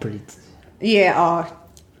been going pretty... Yeah,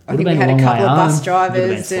 I think we had a couple of bus drivers. Would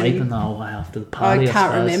have been sleeping the whole way after the party, I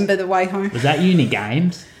can't remember the way home. Was that uni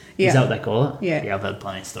games? Yeah. Is that what they call it? Yeah. Yeah, I've heard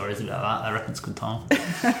plenty of stories about that. I reckon it's a good time.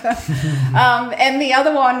 And the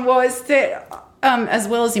other one was that, as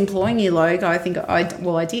well as employing you, Logue, I think I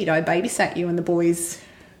did. I babysat you and the boys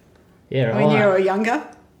Yeah, right. when you were younger.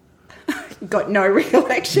 Got no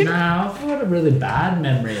recollection. No, I've got a really bad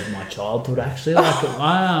memory of my childhood, actually.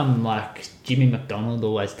 Like, Jimmy McDonald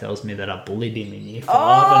always tells me that I bullied him in year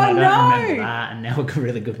 5, and I don't remember that, and now we're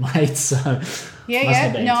really good mates, so... I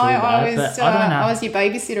was your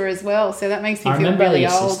babysitter as well, so that makes me feel really old. I remember your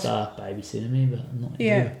sister babysitting me, but not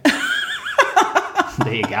you.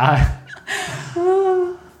 There you go.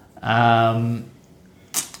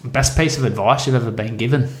 Best piece of advice you've ever been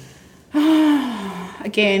given?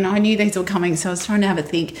 Again, I knew these were coming, so I was trying to have a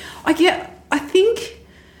think. I think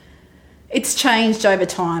it's changed over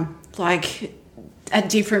time, like at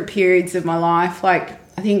different periods of my life. Like,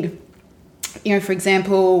 I think, you know, for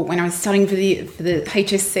example, when I was studying for the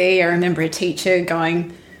HSC, I remember a teacher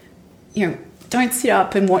going, you know, don't sit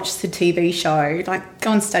up and watch the TV show. Like,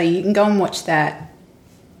 go and study. You can go and watch that.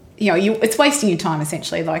 You know, it's wasting your time,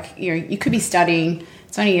 essentially. Like, you know, you could be studying.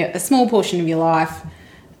 It's only a small portion of your life,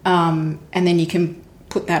 and then you can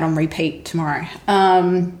put that on repeat tomorrow.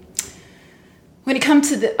 When it comes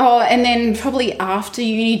to and then probably after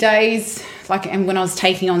uni days, like, and when I was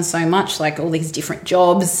taking on so much, like all these different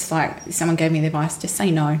jobs, like someone gave me the advice, just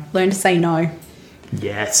say no. Learn to say no.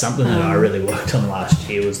 Yeah, it's something that I really worked on last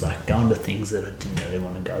year, was like going to things that I didn't really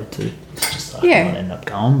want to go to. It's just like I end up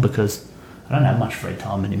going because I don't have much free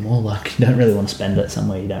time anymore. Like, you don't really want to spend it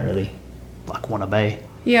somewhere you don't really like want to be.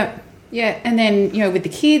 Yeah. Yeah, and then, you know, with the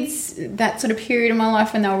kids, that sort of period of my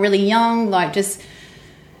life when they were really young, like just,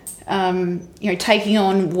 you know, taking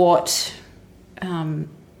on what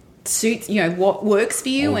suits, you know, what works for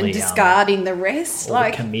you, and discarding the rest. All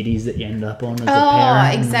like the committees that you end up on as a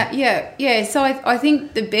parent. Exactly. Yeah. So I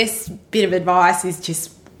think the best bit of advice is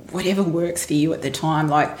just whatever works for you at the time.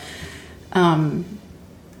 Like,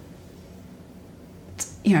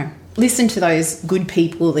 you know, listen to those good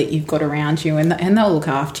people that you've got around you, and they'll look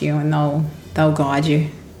after you, and they'll guide you.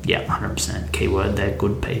 Yeah, 100%. Key word there,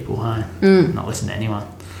 good people, hey? Not listen to anyone.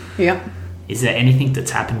 Yeah. Is there anything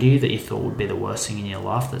that's happened to you that you thought would be the worst thing in your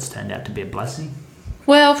life that's turned out to be a blessing?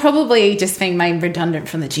 Well, probably just being made redundant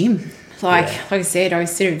from the gym. Like I said, I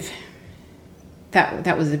was sort of...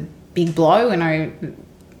 That was a big blow, and I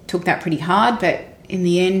took that pretty hard, but in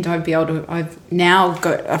the end, I've now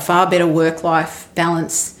got a far better work-life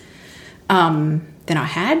balance than I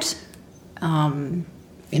had, in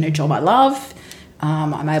a job I love.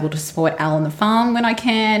 I'm able to support Al on the farm when I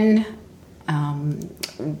can.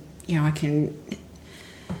 You know, I can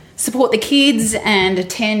support the kids and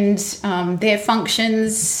attend their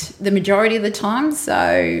functions the majority of the time.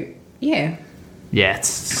 So, yeah. Yeah,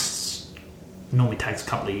 it normally takes a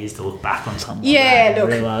couple of years to look back on something like that.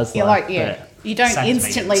 Look, you don't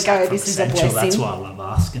instantly go, this is a blessing. That's why I love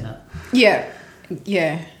asking it. Yeah.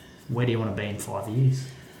 Where do you want to be in 5 years?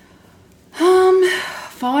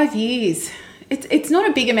 5 years. It's not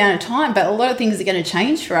a big amount of time, but a lot of things are going to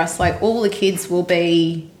change for us. Like, all the kids will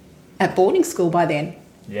be at boarding school by then.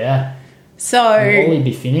 Yeah. So... Will he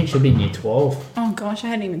be finished? He'll be in year 12. Oh, gosh,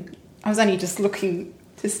 I was only just looking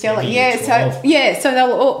to Stella.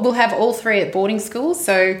 So we'll have all 3 at boarding school.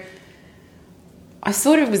 So I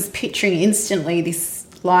sort of was picturing instantly this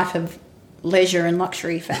life of leisure and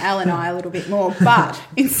luxury for Al and I a little bit more. But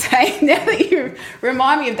in saying, now that you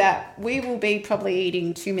remind me of that, we will be probably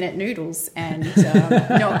eating 2-minute noodles and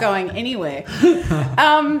not going anywhere.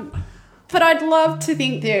 But I'd love to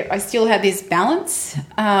think that I still have this balance.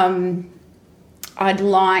 I'd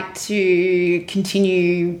like to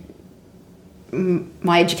continue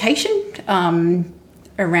my education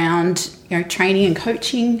around, training and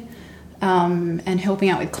coaching and helping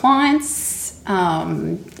out with clients.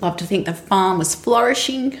 Love to think the farm was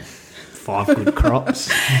flourishing. 5 good crops.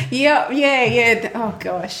 Yeah. Oh,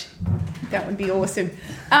 gosh. That would be awesome.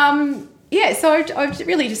 So I've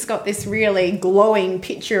really just got this really glowing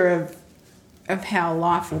picture of how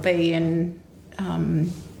life will be and,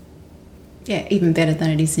 even better than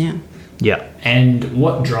it is now. Yeah. And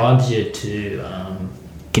what drives you to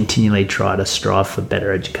continually try to strive for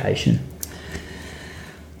better education?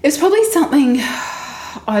 It's probably something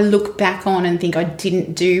I look back on and think I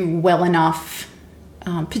didn't do well enough,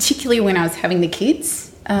 particularly when I was having the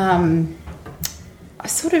kids. I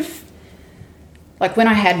sort of, like when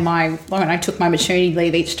I took my maternity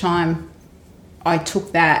leave each time, I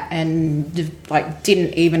took that and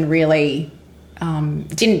didn't even really,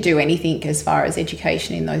 didn't do anything as far as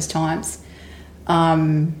education in those times.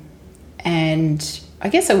 And I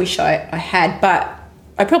guess I wish I had, but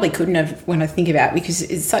I probably couldn't have when I think about it, because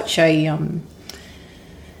it's such a,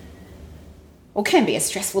 can be a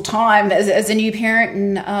stressful time as a new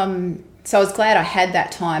parent. And so I was glad I had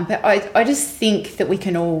that time. But I just think that we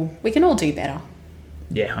can all do better.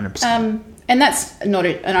 Yeah, 100%. And that's not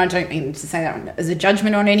it. And I don't mean to say that as a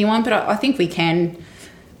judgment on anyone, but I think we can,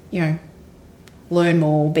 learn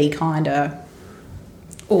more, be kinder,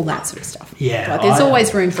 all that sort of stuff. Yeah. But there's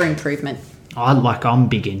always room for improvement. I'm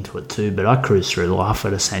big into it too, but I cruised through life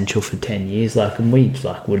at Essential for 10 years, and we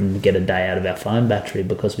wouldn't get a day out of our phone battery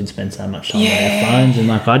because we'd spend so much time on our phones.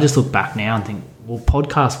 And I just look back now and think, well,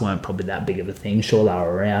 podcasts weren't probably that big of a thing. Sure, they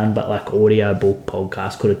were around, but audio book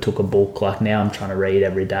podcasts could have took a book. Now I'm trying to read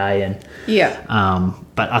every day, and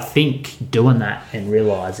but I think doing that and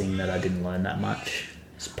realising that I didn't learn that much.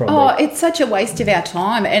 It's such a waste of our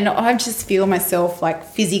time, and I just feel myself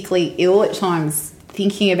physically ill at times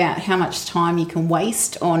thinking about how much time you can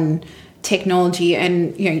waste on technology.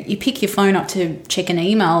 And you pick your phone up to check an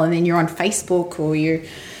email, and then you're on Facebook, or you're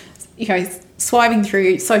swiping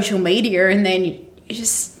through social media, and then you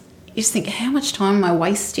just think, how much time am I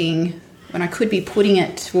wasting when I could be putting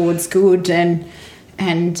it towards good and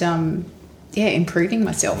improving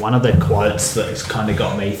myself. One of the quotes that's kind of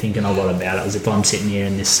got me thinking a lot about it was, if I'm sitting here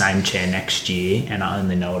in this same chair next year and I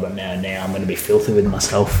only know what I know now, I'm going to be filthy with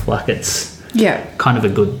myself. It's kind of a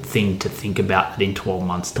good thing to think about that in 12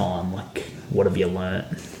 months' time. What have you learnt?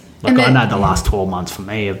 I know the last 12 months for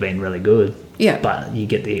me have been really good. Yeah. But you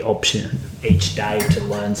get the option each day to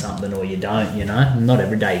learn something, or you don't, Not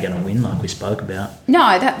every day you're going to win, like we spoke about.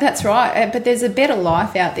 No, that's right. But there's a better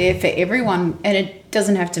life out there for everyone, and it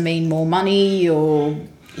doesn't have to mean more money or,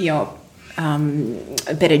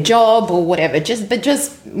 a better job or whatever.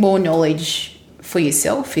 Just more knowledge for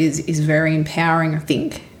yourself is very empowering, I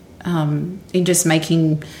think, in just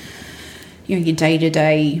making, your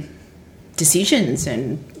day-to-day decisions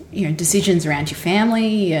and, decisions around your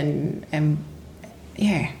family and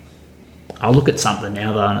I'll look at something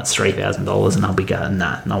now though and it's $3,000 and I'll be going,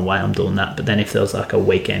 no way I'm doing that. But then if there was a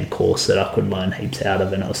weekend course that I could learn heaps out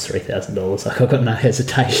of and it was $3,000, I've got no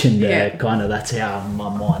hesitation to kind of, that's how my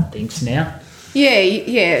mind thinks now.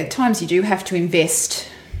 Yeah. At times you do have to invest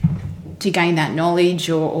to gain that knowledge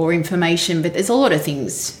or information, but there's a lot of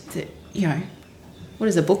things that, what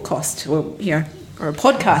does a book cost? Or a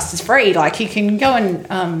podcast is free. You can go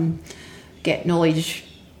and get knowledge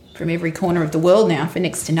from every corner of the world now for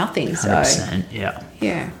next to nothing. 100%,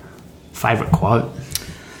 yeah. Favourite quote?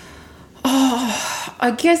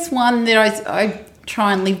 I guess one that I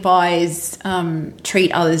try and live by is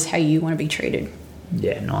treat others how you want to be treated.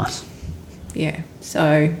 Yeah, nice. Yeah,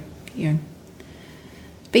 so,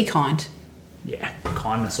 be kind. Yeah,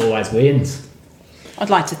 kindness always wins.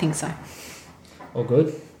 I'd like to think so. All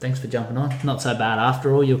good. Thanks for jumping on. Not so bad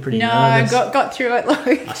after all. You were pretty nervous. No, got through it,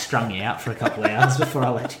 Luke. I strung you out for a couple of hours before I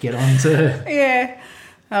let you get on too. Yeah.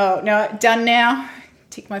 Oh, no, done now.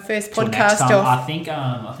 Tick my first podcast off. I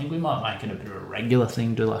think we might make it a bit of a regular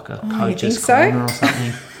thing, do a coach's corner or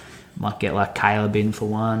something. Might get Caleb in for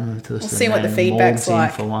one. We'll see what the feedback's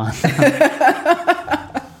like. For one.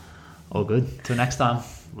 All good. Till next time.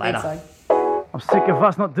 Later. Thanks, I'm sick of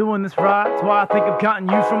us not doing this right. That's why I think I'm cutting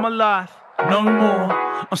you from my life. No more.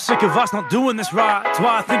 I'm sick of us not doing this right. That's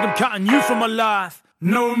why I think I'm cutting you from my life.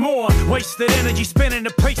 No more wasted energy spinning the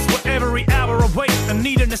pace where every hour I wait. I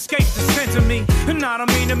need an escape to center me. And I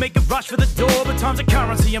don't mean to make a rush for the door, but time's a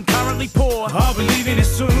currency, I'm currently poor. I'll be leaving it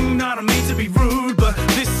soon, I don't mean to be rude, but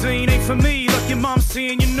this scene ain't for me, like your mom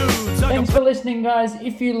seeing your nudes. Thanks for listening, guys.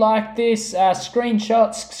 If you like this,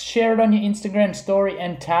 screenshots, share it on your Instagram story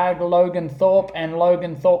and tag Logan Thorpe and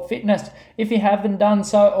Logan Thorpe Fitness. If you haven't done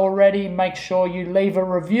so already, make sure you leave a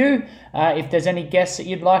review. If there's any guests that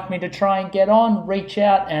you'd like me to try and get on, reach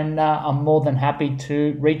out, and I'm more than happy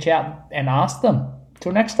to reach out and ask them.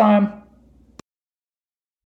 Till next time.